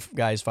of the two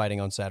guys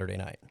fighting on Saturday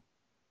night.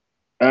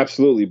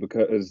 Absolutely,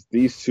 because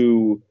these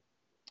two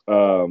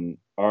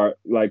are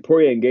like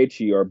Poirier and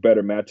Gaethje are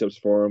better matchups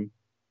for him,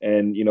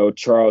 and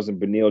Charles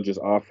and Beniel just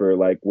offer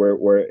like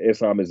where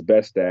Islam is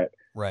best at.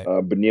 Right.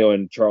 Beniel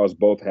and Charles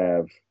both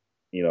have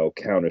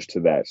counters to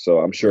that, so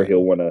I'm sure Right.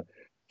 he'll want to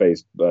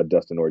face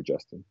Dustin or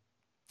Justin.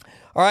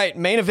 All right,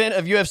 main event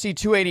of UFC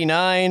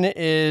 289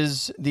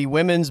 is the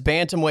women's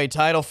bantamweight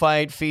title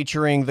fight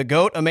featuring the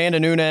GOAT Amanda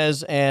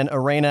Nunes and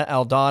Irene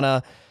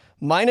Aldana.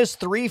 Minus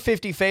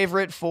 350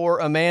 favorite for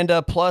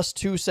Amanda, plus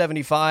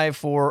 275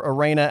 for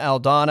Irene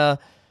Aldana.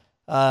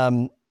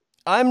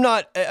 I'm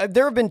not.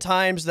 There have been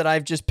times that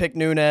I've just picked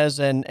Nunes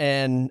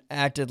and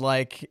acted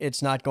like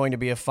it's not going to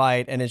be a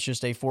fight, and it's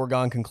just a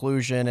foregone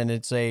conclusion, and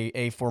it's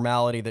a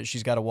formality that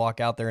she's got to walk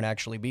out there and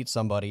actually beat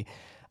somebody.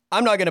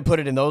 I'm not going to put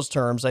it in those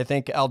terms. I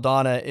think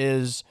Aldana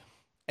is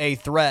a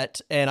threat,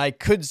 and I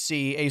could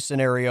see a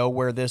scenario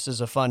where this is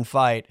a fun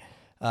fight.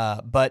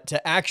 But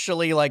to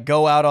actually like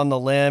go out on the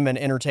limb and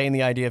entertain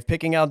the idea of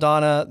picking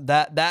Aldana,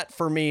 that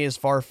for me is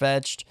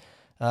far-fetched.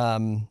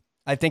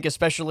 I think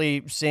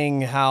especially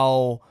seeing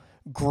how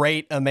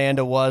great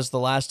Amanda was the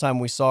last time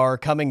we saw her,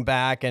 coming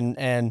back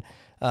and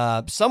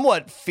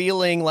somewhat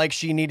feeling like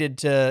she needed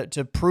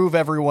to prove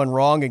everyone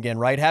wrong again,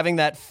 right? Having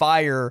that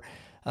fire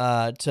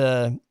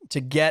to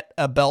get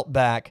a belt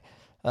back.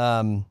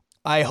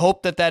 I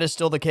hope that is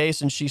still the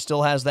case and she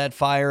still has that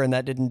fire and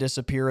that didn't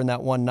disappear in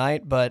that one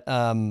night. But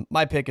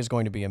my pick is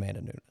going to be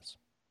Amanda Nunes.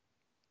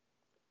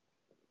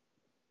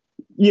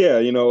 Yeah,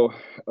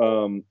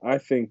 I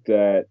think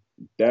that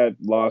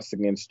loss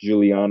against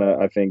Juliana,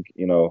 I think,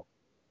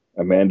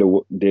 Amanda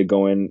did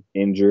go in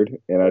injured,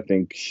 and I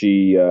think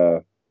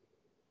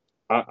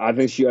I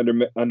think she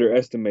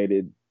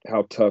underestimated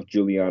how tough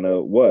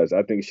Juliana was.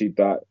 I think she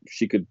thought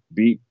she could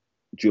beat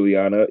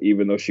Juliana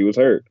even though she was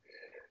hurt,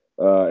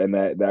 and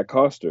that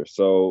cost her.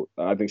 So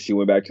I think she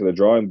went back to the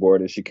drawing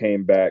board and she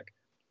came back.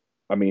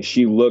 I mean,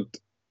 she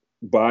looked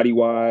body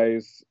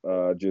wise,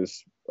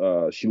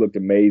 she looked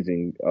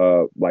amazing.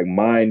 Like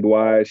mind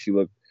wise, she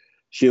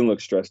didn't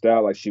look stressed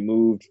out. Like she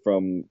moved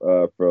from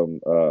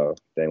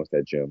dang, what's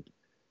that gym?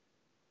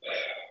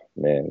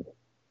 Man,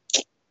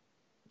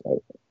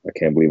 I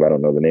can't believe I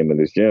don't know the name of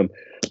this gym,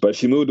 but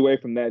she moved away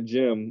from that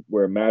gym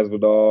where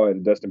Masvidal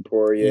and Dustin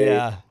Poirier,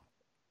 Yeah.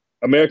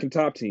 American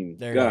Top Team.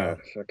 There you Gosh,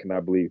 go. I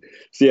cannot believe.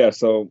 So yeah,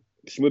 so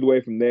she moved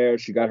away from there.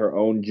 She got her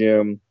own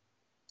gym,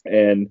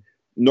 and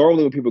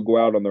normally when people go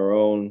out on their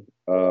own,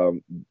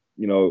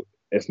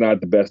 it's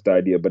not the best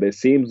idea. But it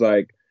seems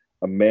like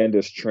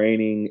Amanda's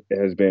training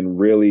has been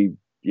really,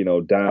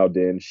 dialed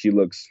in. She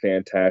looks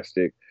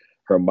fantastic.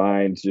 Her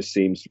mind just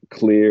seems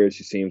clear.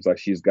 She seems like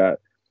she's got.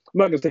 I'm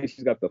not gonna say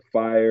she's got the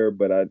fire,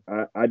 but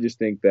I just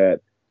think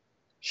that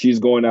she's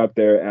going out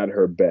there at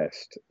her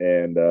best.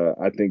 And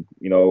I think,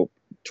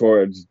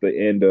 towards the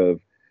end of,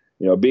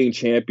 being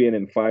champion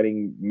and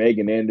fighting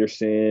Megan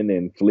Anderson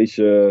and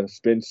Felicia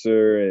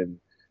Spencer and,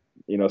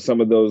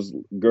 some of those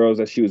girls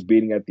that she was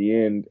beating at the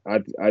end,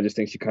 I just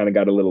think she kind of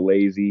got a little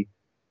lazy.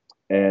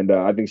 And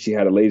I think she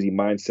had a lazy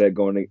mindset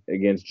going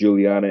against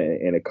Juliana,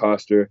 and it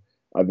cost her.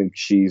 I think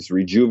she's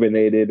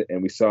rejuvenated,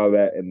 and we saw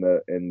that in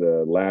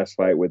the last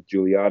fight with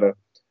Juliana.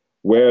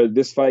 Where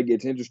this fight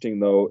gets interesting,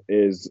 though,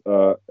 is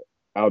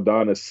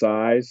Aldana's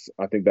size.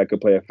 I think that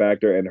could play a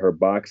factor in her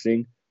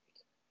boxing.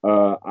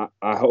 I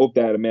hope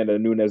that Amanda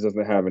Nunes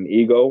doesn't have an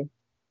ego,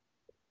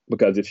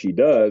 because if she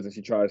does, and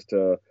she tries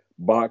to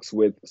box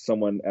with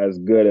someone as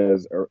good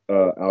as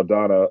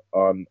Aldana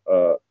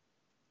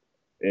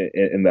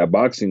in that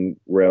boxing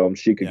realm,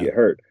 she could get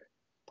hurt.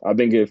 I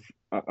think if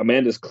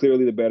Amanda's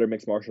clearly the better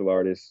mixed martial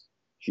artist,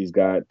 she's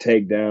got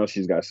takedowns,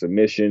 she's got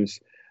submissions,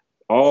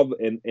 all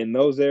in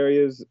those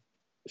areas,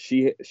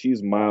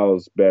 she's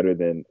miles better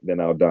than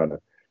Aldana.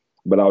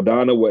 But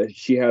Aldana, what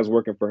she has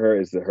working for her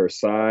is her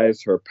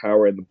size, her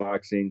power in the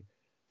boxing,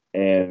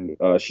 and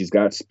she's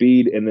got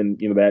speed, and then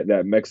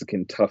that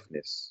Mexican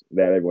toughness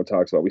that everyone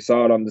talks about. We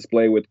saw it on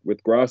display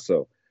with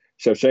Grasso.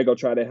 Shevchenko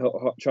tried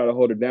to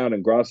hold her down,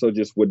 and Grasso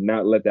just would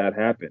not let that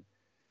happen.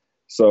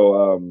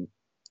 So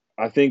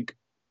I think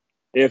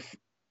if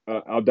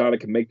Aldana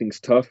can make things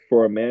tough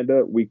for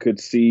Amanda, we could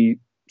see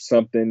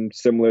something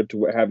similar to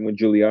what happened with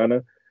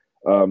Juliana.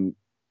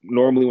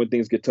 Normally, when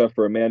things get tough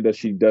for Amanda,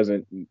 she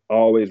doesn't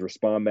always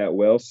respond that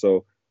well.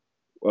 So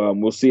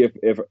we'll see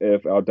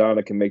if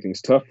Aldana can make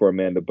things tough for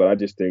Amanda. But I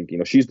just think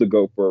she's the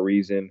GOAT for a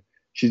reason.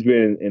 She's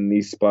been in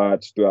these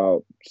spots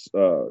throughout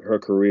her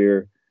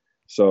career.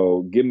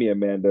 So give me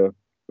Amanda.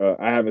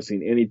 I haven't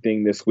seen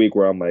anything this week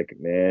where I'm like,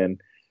 man,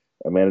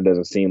 Amanda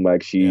doesn't seem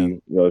like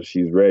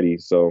she's ready.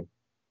 So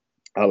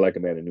I like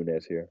Amanda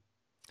Nunes here.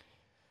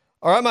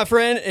 All right, my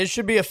friend, it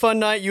should be a fun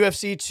night.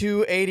 UFC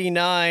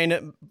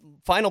 289,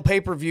 final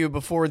pay-per-view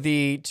before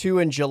the 2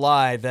 in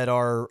July that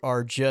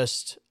are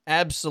just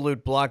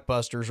absolute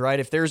blockbusters, right?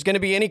 If there's going to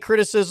be any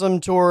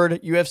criticism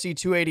toward UFC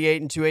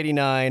 288 and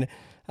 289,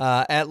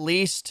 at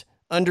least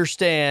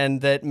understand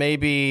that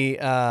maybe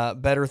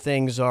better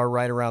things are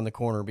right around the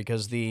corner,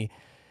 because the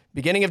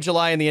beginning of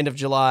July and the end of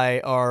July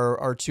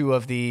are two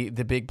of the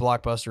big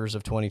blockbusters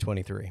of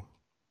 2023.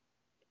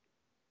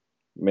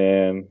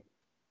 Man,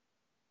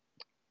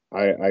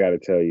 I got to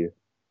tell you,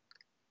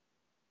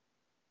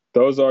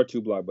 those are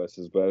two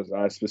blockbusters, but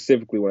I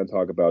specifically want to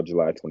talk about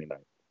July 29th.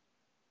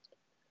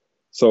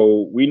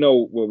 So we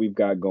know what we've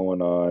got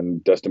going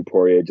on: Dustin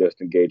Poirier,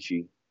 Justin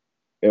Gaethje,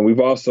 and we've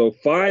also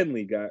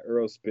finally got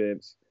Errol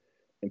Spence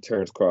and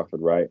Terrence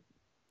Crawford, right?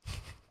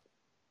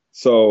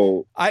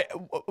 So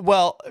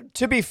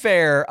to be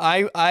fair,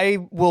 I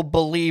will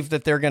believe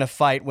that they're going to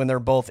fight when they're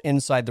both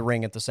inside the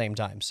ring at the same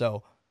time.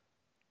 So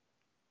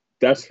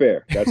that's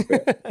fair. That's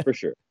fair for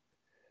sure.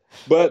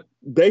 But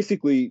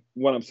basically,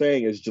 what I'm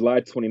saying is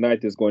July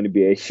 29th is going to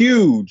be a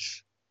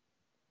huge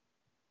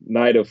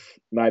night of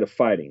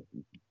fighting.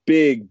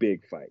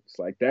 Big fights.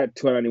 Like that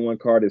 291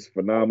 card is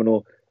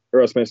phenomenal.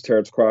 Errol Spence,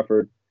 Terrence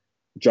Crawford,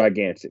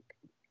 gigantic.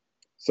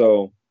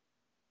 So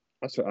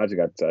I just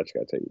got to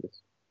tell you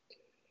this.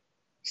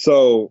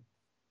 So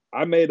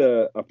I made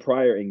a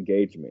prior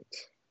engagement,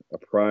 a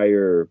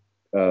prior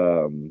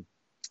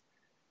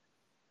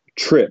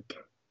trip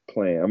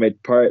plan. I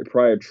made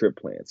prior trip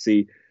plan.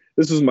 See,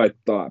 this was my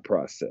thought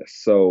process.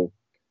 So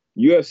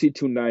UFC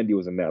 290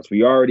 was announced.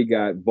 We already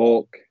got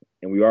Volk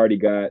and we already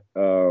got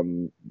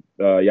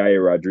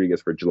Yair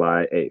Rodriguez for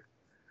July 8th.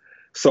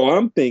 So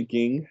I'm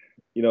thinking,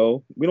 we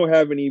don't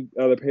have any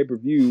other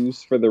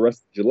pay-per-views for the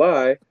rest of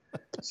July.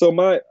 So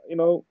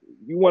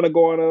you want to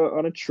go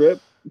on a trip?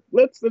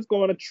 Let's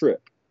go on a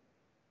trip.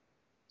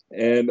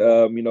 And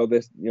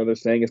they're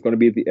saying it's going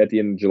to be at the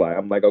end of July.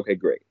 I'm like, okay,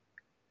 great.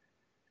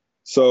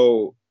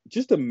 So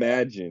just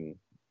imagine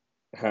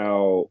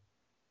how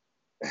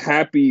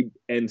happy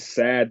and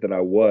sad that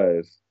I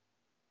was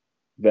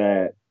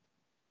that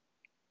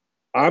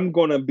I'm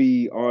going to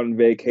be on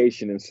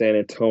vacation in San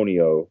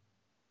Antonio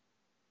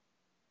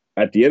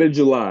at the end of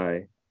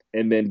July,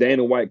 and then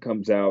Dana White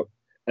comes out,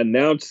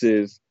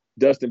 announces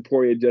Dustin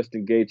Poirier,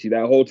 Justin Gaethje,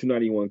 that whole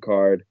 291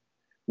 card,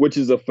 which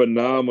is a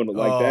phenomenal,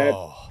 that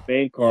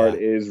main card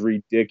is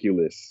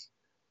ridiculous.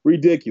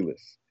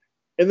 Ridiculous.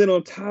 And then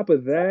on top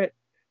of that,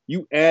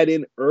 you add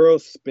in Errol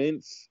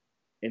Spence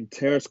and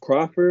Terrence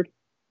Crawford.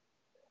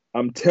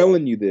 I'm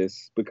telling you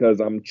this because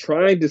I'm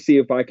trying to see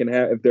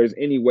if there's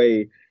any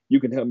way you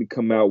can help me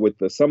come out with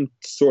some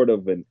sort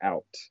of an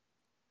out,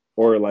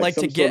 or like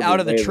to get out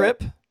of the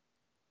trip.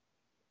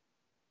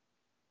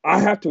 I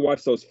have to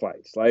watch those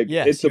fights.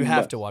 Yes, you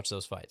have to watch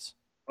those fights.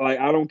 I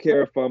don't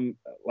care if I'm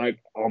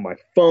on my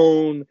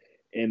phone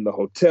in the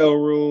hotel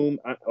room.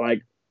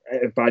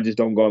 If I just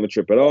don't go on the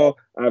trip at all,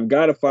 I've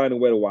got to find a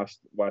way to watch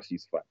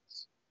these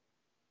fights.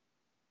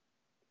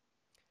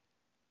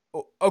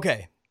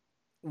 Okay.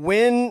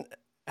 When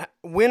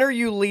are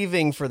you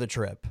leaving for the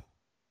trip?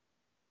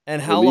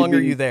 And how long are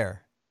you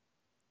there?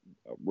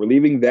 We're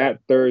leaving that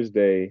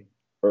Thursday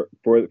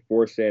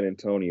for San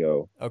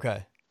Antonio.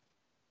 Okay.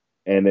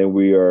 And then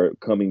we are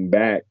coming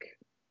back.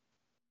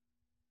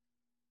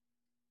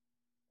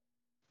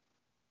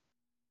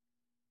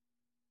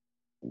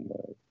 Oh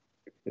my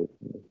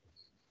goodness.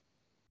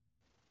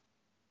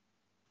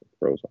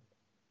 Frozen.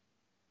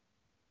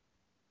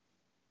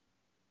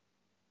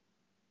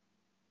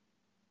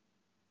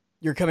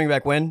 You're coming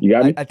back when? You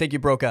got me? I think you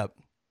broke up.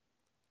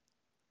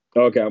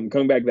 Okay, I'm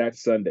coming back that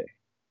Sunday.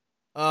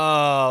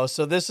 Oh,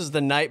 so this is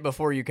the night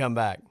before you come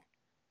back.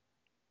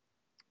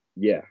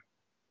 Yeah.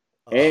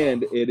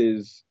 And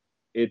it's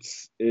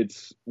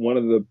one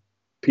of the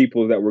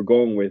people that we're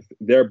going with,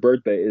 their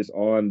birthday is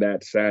on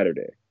that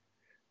Saturday.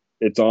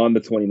 It's on the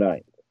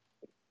 29th.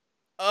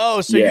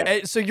 Oh,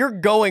 so you're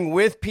going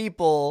with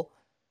people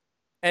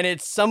and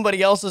it's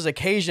somebody else's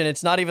occasion.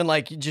 It's not even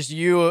like just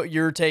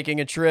you're taking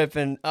a trip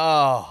and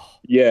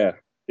Yeah.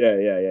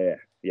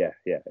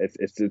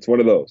 It's one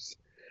of those.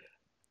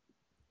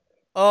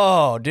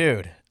 Oh,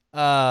 dude.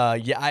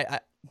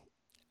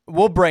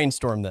 We'll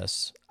brainstorm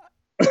this.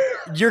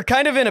 You're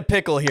kind of in a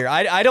pickle here.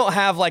 I don't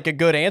have like a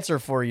good answer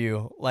for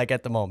you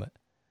at the moment.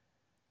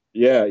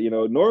 Yeah,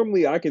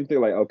 normally I can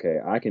think okay,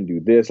 I can do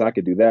this, I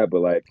could do that,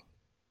 but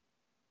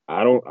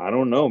I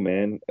don't know,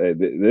 man.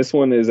 This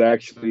one is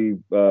actually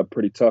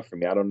pretty tough for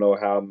me. I don't know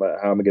how I'm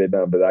gonna get it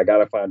done, but I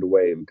gotta find a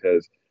way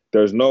because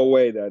there's no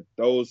way that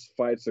those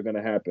fights are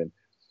gonna happen.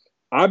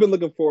 I've been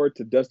looking forward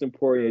to Dustin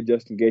Poirier and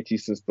Justin Gaethje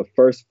since the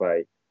first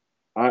fight.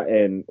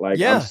 I'm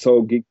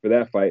so geeked for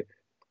that fight.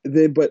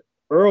 But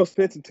Errol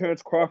Spence and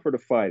Terrence Crawford are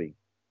fighting.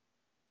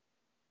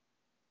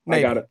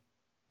 Maybe. I gotta.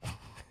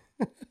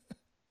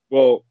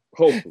 Well,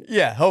 hopefully.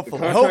 Yeah,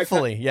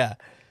 hopefully. Yeah.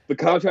 the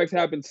contracts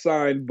haven't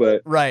signed,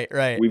 but Right,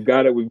 right. we've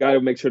got to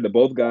make sure that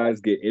both guys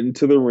get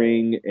into the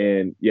ring,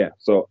 and yeah.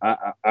 So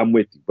I'm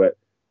with you, but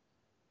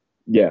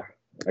yeah,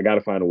 I got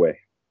to find a way.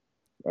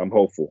 I'm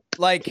hopeful.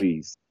 Like,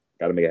 Please,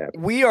 got to make it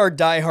happen. we are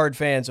diehard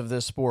fans of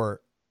this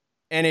sport,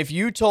 and if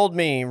you told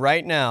me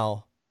right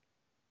now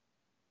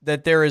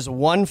that there is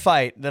one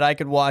fight that I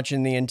could watch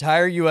in the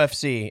entire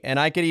UFC, and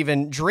I could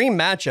even dream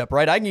matchup,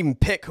 right? I can even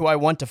pick who I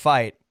want to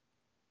fight.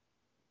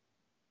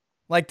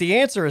 Like, the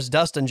answer is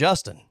Dustin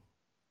Justin.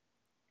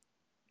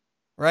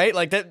 Right?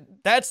 Like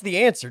that's the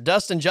answer.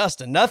 Dustin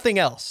Justin. Nothing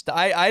else.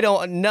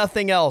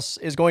 Nothing else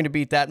is going to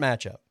beat that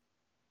matchup.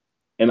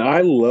 And I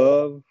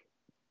love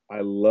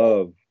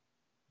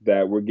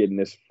that we're getting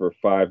this for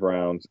 5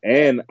 rounds.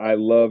 And I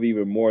love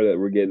even more that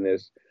we're getting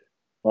this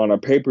on a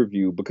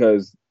pay-per-view,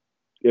 because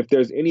if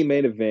there's any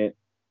main event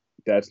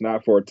that's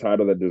not for a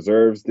title that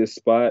deserves this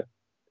spot,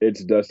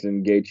 it's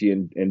Dustin Gaethje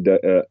and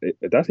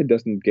did I say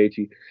Dustin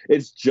Gaethje?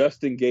 It's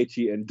Justin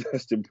Gaethje and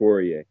Dustin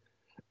Poirier.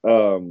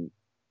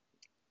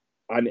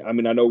 I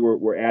mean, I know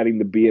we're adding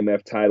the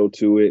BMF title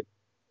to it.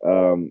 I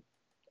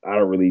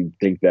don't really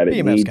think that it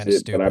BMF's needs it,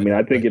 stupid, but I mean,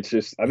 I think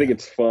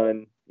it's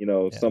fun,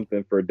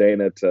 something for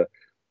Dana to,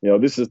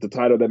 this is the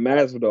title that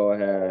Masvidal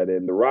had,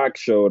 and The Rock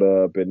showed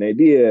up, and Nate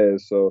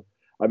Diaz. So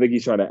I think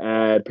he's trying to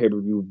add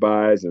pay-per-view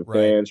buys and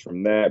fans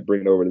from that,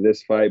 bring it over to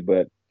this fight.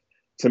 But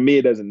to me,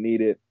 it doesn't need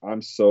it.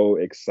 I'm so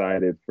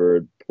excited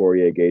for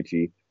Poirier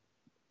Gaethje.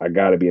 I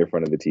got to be in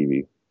front of the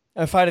TV.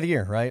 A fight of the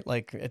year, right?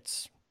 Like,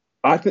 it's.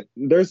 I think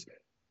there's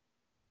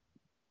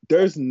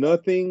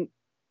nothing.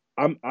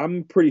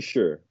 I'm pretty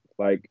sure.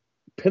 Like,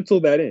 pencil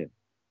that in.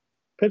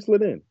 Pencil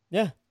it in.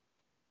 Yeah.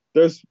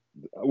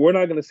 We're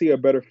not going to see a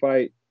better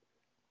fight.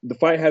 The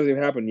fight hasn't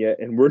even happened yet,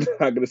 and we're not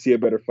going to see a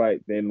better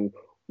fight than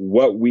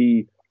what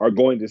we are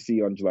going to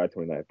see on July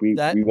 29th. We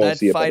won't see a better fight.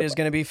 That fight is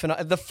going to be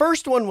phenomenal. The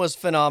first one was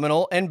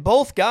phenomenal, and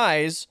both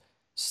guys,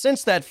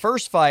 since that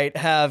first fight,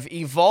 have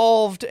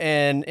evolved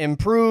and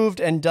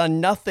improved and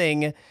done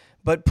nothing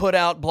but put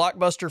out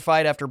blockbuster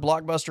fight after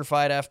blockbuster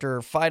fight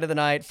after fight of the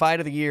night, fight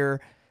of the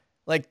year.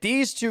 Like,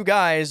 these two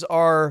guys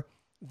are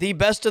the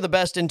best of the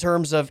best in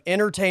terms of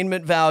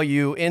entertainment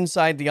value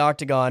inside the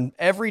octagon.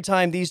 Every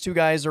time these two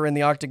guys are in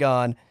the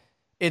octagon,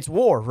 it's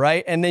war,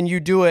 right? And then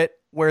you do it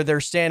where they're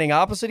standing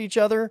opposite each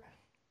other.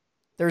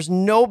 There's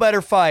no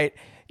better fight.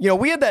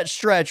 We had that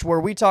stretch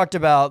where we talked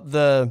about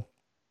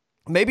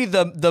maybe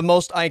the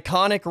most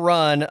iconic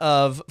run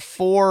of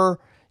 4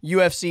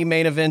 UFC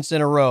main events in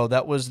a row.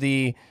 That was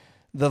the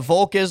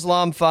Volk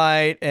Islam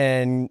fight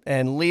and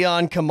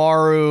Leon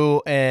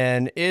Kamaru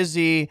and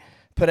Izzy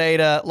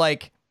Pereira.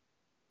 Like,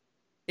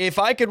 if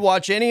I could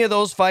watch any of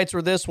those fights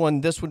or this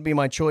one, this would be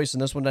my choice,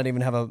 and this one doesn't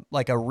even have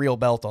a real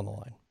belt on the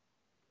line.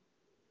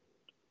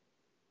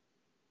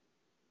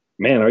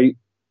 Man, are you?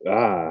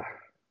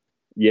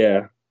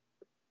 Yeah.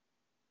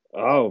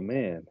 Oh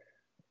man,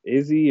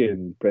 Izzy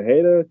and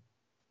Pereira.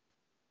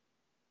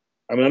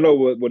 I mean, I know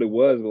what it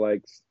was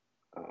like.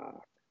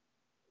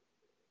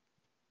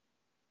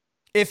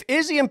 If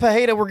Izzy and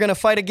Pereira were going to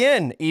fight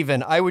again,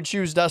 even, I would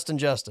choose Dustin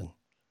Justin.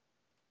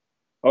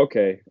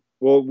 Okay,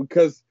 well,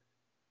 because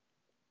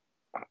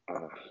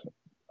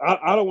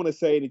I don't want to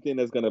say anything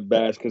that's going to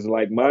bash, because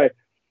like my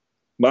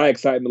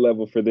excitement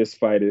level for this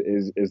fight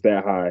is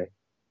that high,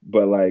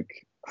 but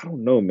like, I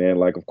don't know, man.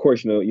 Like, of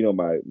course, my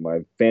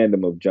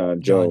fandom of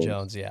John Jones. John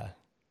Jones, yeah.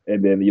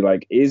 And then you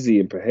like Izzy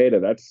and Pereira.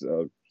 That's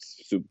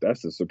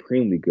a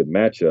supremely good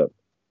matchup.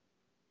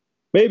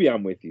 Maybe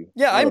I'm with you.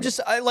 Yeah,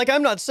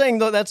 I'm not saying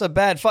though that's a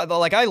bad fight.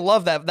 Like, I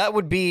love that. That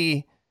would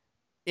be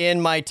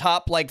in my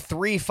top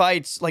 3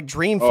 fights, like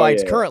dream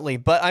fights currently.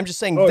 But I'm just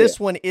saying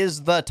this one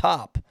is the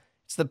top.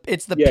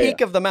 It's the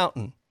peak of the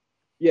mountain.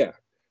 Yeah.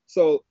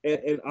 So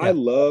and I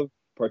love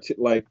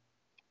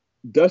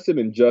Dustin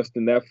and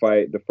Justin. That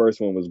fight, the first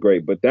one was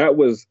great, but that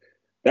was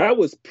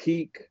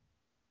peak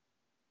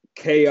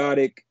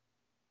chaotic,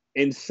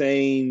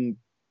 insane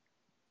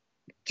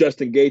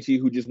Justin Gaethje,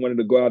 who just wanted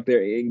to go out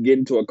there and get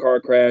into a car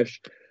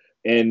crash.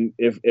 And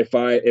if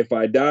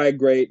I die,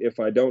 great. If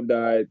I don't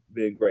die,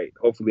 then great.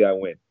 Hopefully I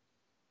win.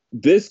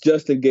 This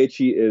Justin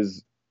Gaethje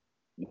is,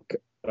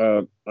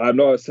 I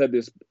know I said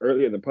this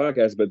earlier in the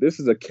podcast, but this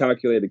is a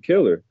calculated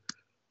killer.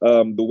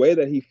 The way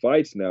that he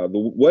fights now,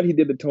 what he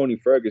did to Tony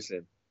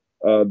Ferguson,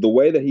 the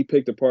way that he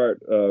picked apart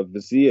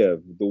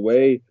Viziev, the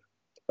way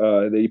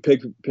that he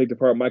picked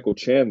apart Michael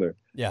Chandler.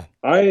 Yeah,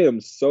 I am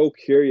so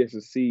curious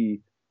to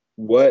see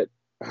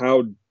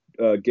how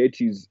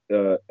Gaethje's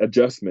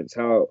adjustments,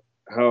 how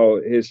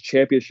his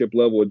championship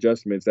level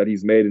adjustments that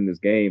he's made in this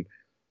game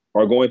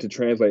are going to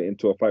translate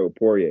into a fight with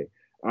Poirier.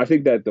 I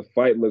think that the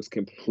fight looks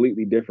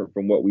completely different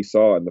from what we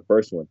saw in the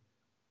first one.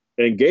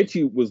 And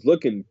Gaethje was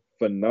looking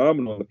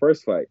phenomenal in the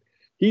first fight.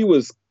 He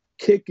was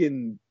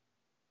kicking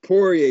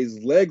Poirier's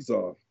legs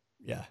off.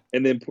 Yeah.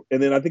 And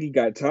then I think he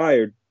got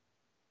tired.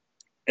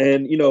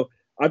 And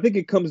I think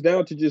it comes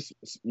down to just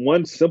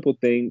one simple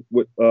thing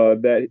with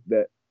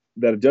that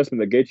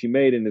adjustment that Gaethje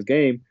made in his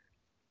game.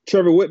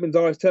 Trevor Whitman's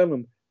always telling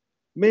him,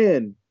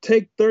 man,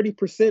 take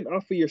 30%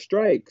 off of your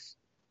strikes.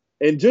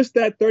 And just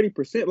that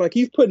 30%, like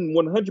he's putting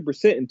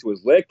 100% into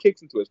his leg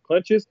kicks, into his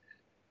punches.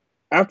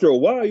 After a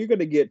while, you're going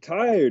to get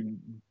tired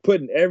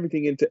putting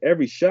everything into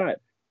every shot.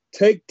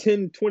 Take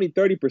 10, 20,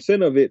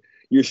 30% of it.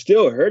 You're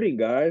still hurting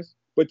guys,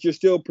 but you're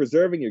still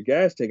preserving your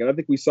gas tank. And I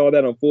think we saw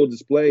that on full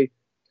display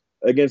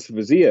against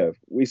Viziev.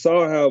 We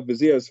saw how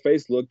Vaziev's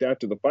face looked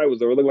after the fight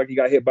was over. It looked like he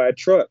got hit by a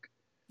truck.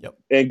 Yep.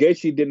 And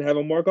Gaethje didn't have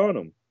a mark on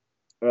him.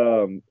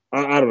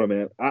 I don't know,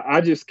 man.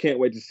 I just can't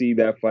wait to see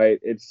that fight.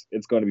 It's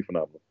going to be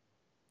phenomenal.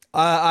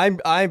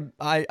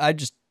 I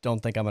just don't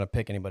think I'm going to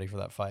pick anybody for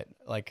that fight.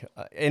 Like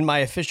in my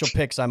official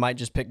picks, I might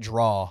just pick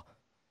draw.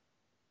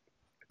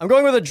 I'm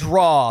going with a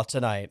draw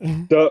tonight.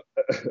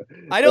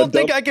 I don't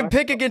think I can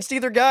pick against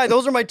either guy.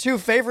 Those are my two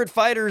favorite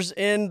fighters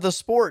in the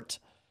sport.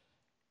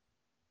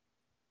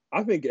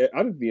 I think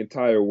the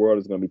entire world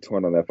is going to be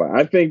torn on that fight.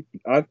 I think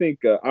I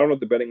don't know what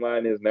the betting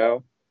line is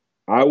now.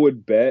 I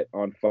would bet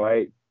on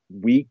fight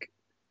week.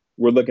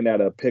 We're looking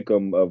at a pick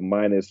 'em of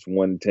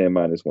 -110,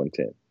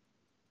 -110.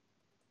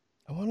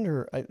 I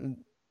wonder.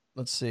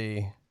 Let's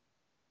see.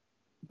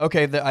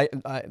 Okay, there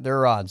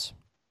are odds.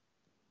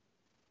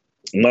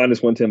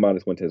 -110,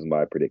 -110 is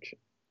my prediction.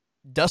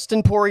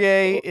 Dustin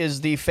Poirier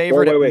is the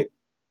favorite. Oh, wait.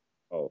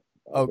 I was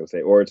gonna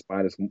say, or it's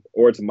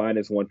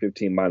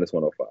 -115,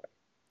 -105.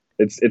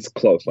 It's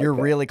close. You're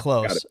really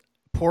close.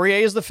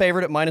 Poirier is the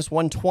favorite at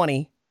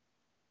 -120.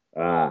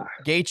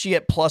 Gaethje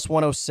at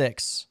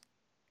 +106.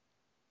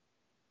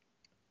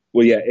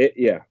 Well,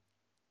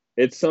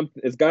 it's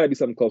something. It's got to be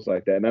something close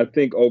like that. And I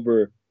think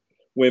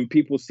when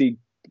people see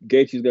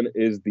Gaethje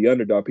is the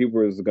underdog, people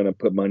are going to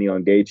put money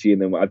on Gaethje,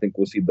 and then I think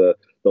we'll see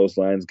those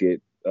lines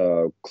get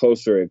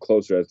closer and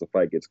closer as the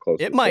fight gets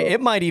closer. It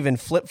might even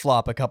flip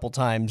flop a couple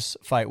times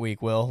fight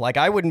week. Will, like,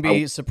 I wouldn't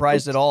be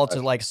surprised at all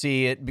to like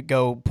see it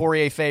go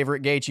Poirier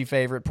favorite, Gaethje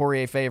favorite,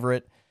 Poirier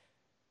favorite.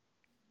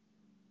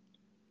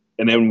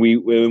 And then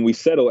when we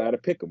settle at a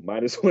pick 'em,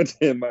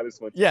 -110,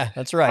 -110. Yeah,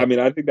 that's right. I mean,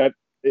 I think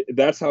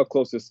that's how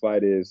close this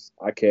fight is.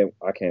 I can't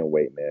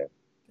wait, man.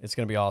 It's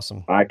gonna be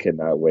awesome. I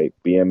cannot wait.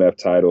 BMF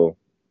title.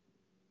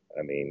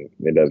 I mean,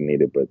 it doesn't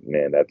need it, but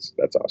man, that's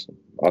awesome.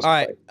 All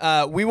right,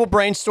 we will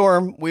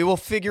brainstorm. We will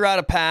figure out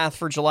a path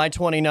for July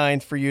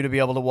 29th for you to be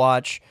able to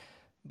watch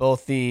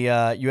both the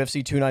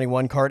UFC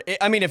 291 card.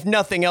 I mean, if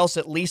nothing else,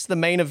 at least the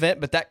main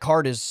event. But that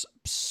card is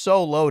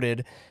so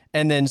loaded.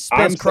 And then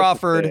Spence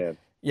Crawford.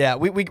 Yeah,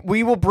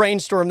 we will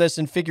brainstorm this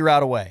and figure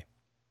out a way.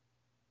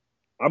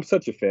 I'm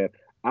such a fan.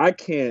 I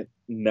can't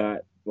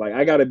not, like,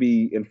 I got to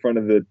be in front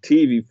of the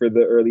TV for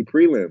the early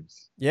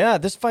prelims. Yeah,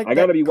 this fight, I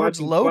got to be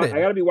watching loaded.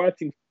 I got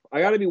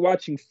to be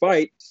watching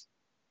fights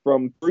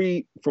from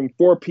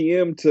 4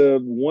 p.m. to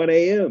 1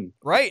 a.m.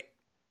 Right.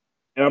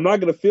 And I'm not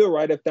going to feel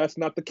right if that's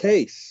not the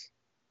case.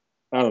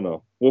 I don't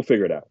know. We'll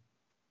figure it out.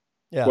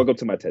 Yeah. Welcome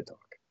to my TED Talk.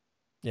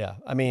 Yeah.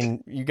 I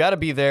mean, you got to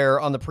be there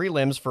on the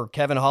prelims for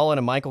Kevin Holland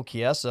and Michael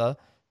Chiesa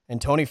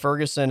and Tony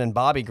Ferguson and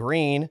Bobby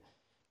Green,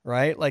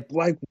 right? Like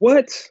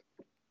what?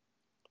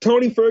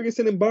 Tony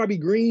Ferguson and Bobby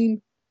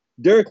Green,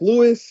 Derek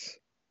Lewis,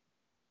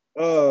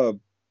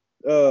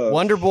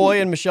 Wonder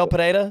Boy and Michelle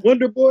Pineda.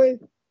 Wonder Boy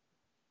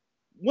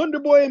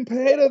and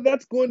Pineda.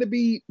 That's going to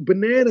be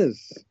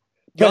bananas.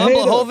 Jan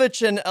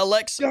Blachowicz and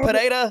Alex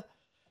Pineda.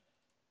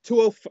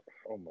 205.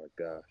 Oh my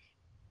gosh.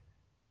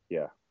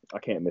 Yeah, I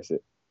can't miss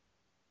it.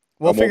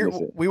 We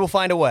will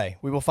find a way.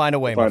 We will find a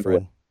way, my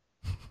friend.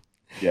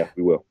 Yeah,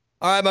 we will.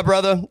 All right, my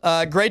brother.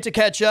 Great to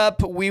catch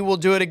up. We will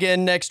do it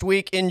again next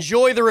week.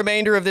 Enjoy the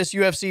remainder of this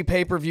UFC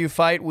pay-per-view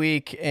fight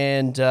week,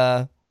 and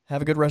have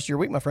a good rest of your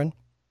week, my friend.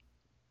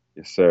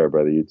 Yes, sir,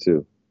 brother. You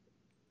too.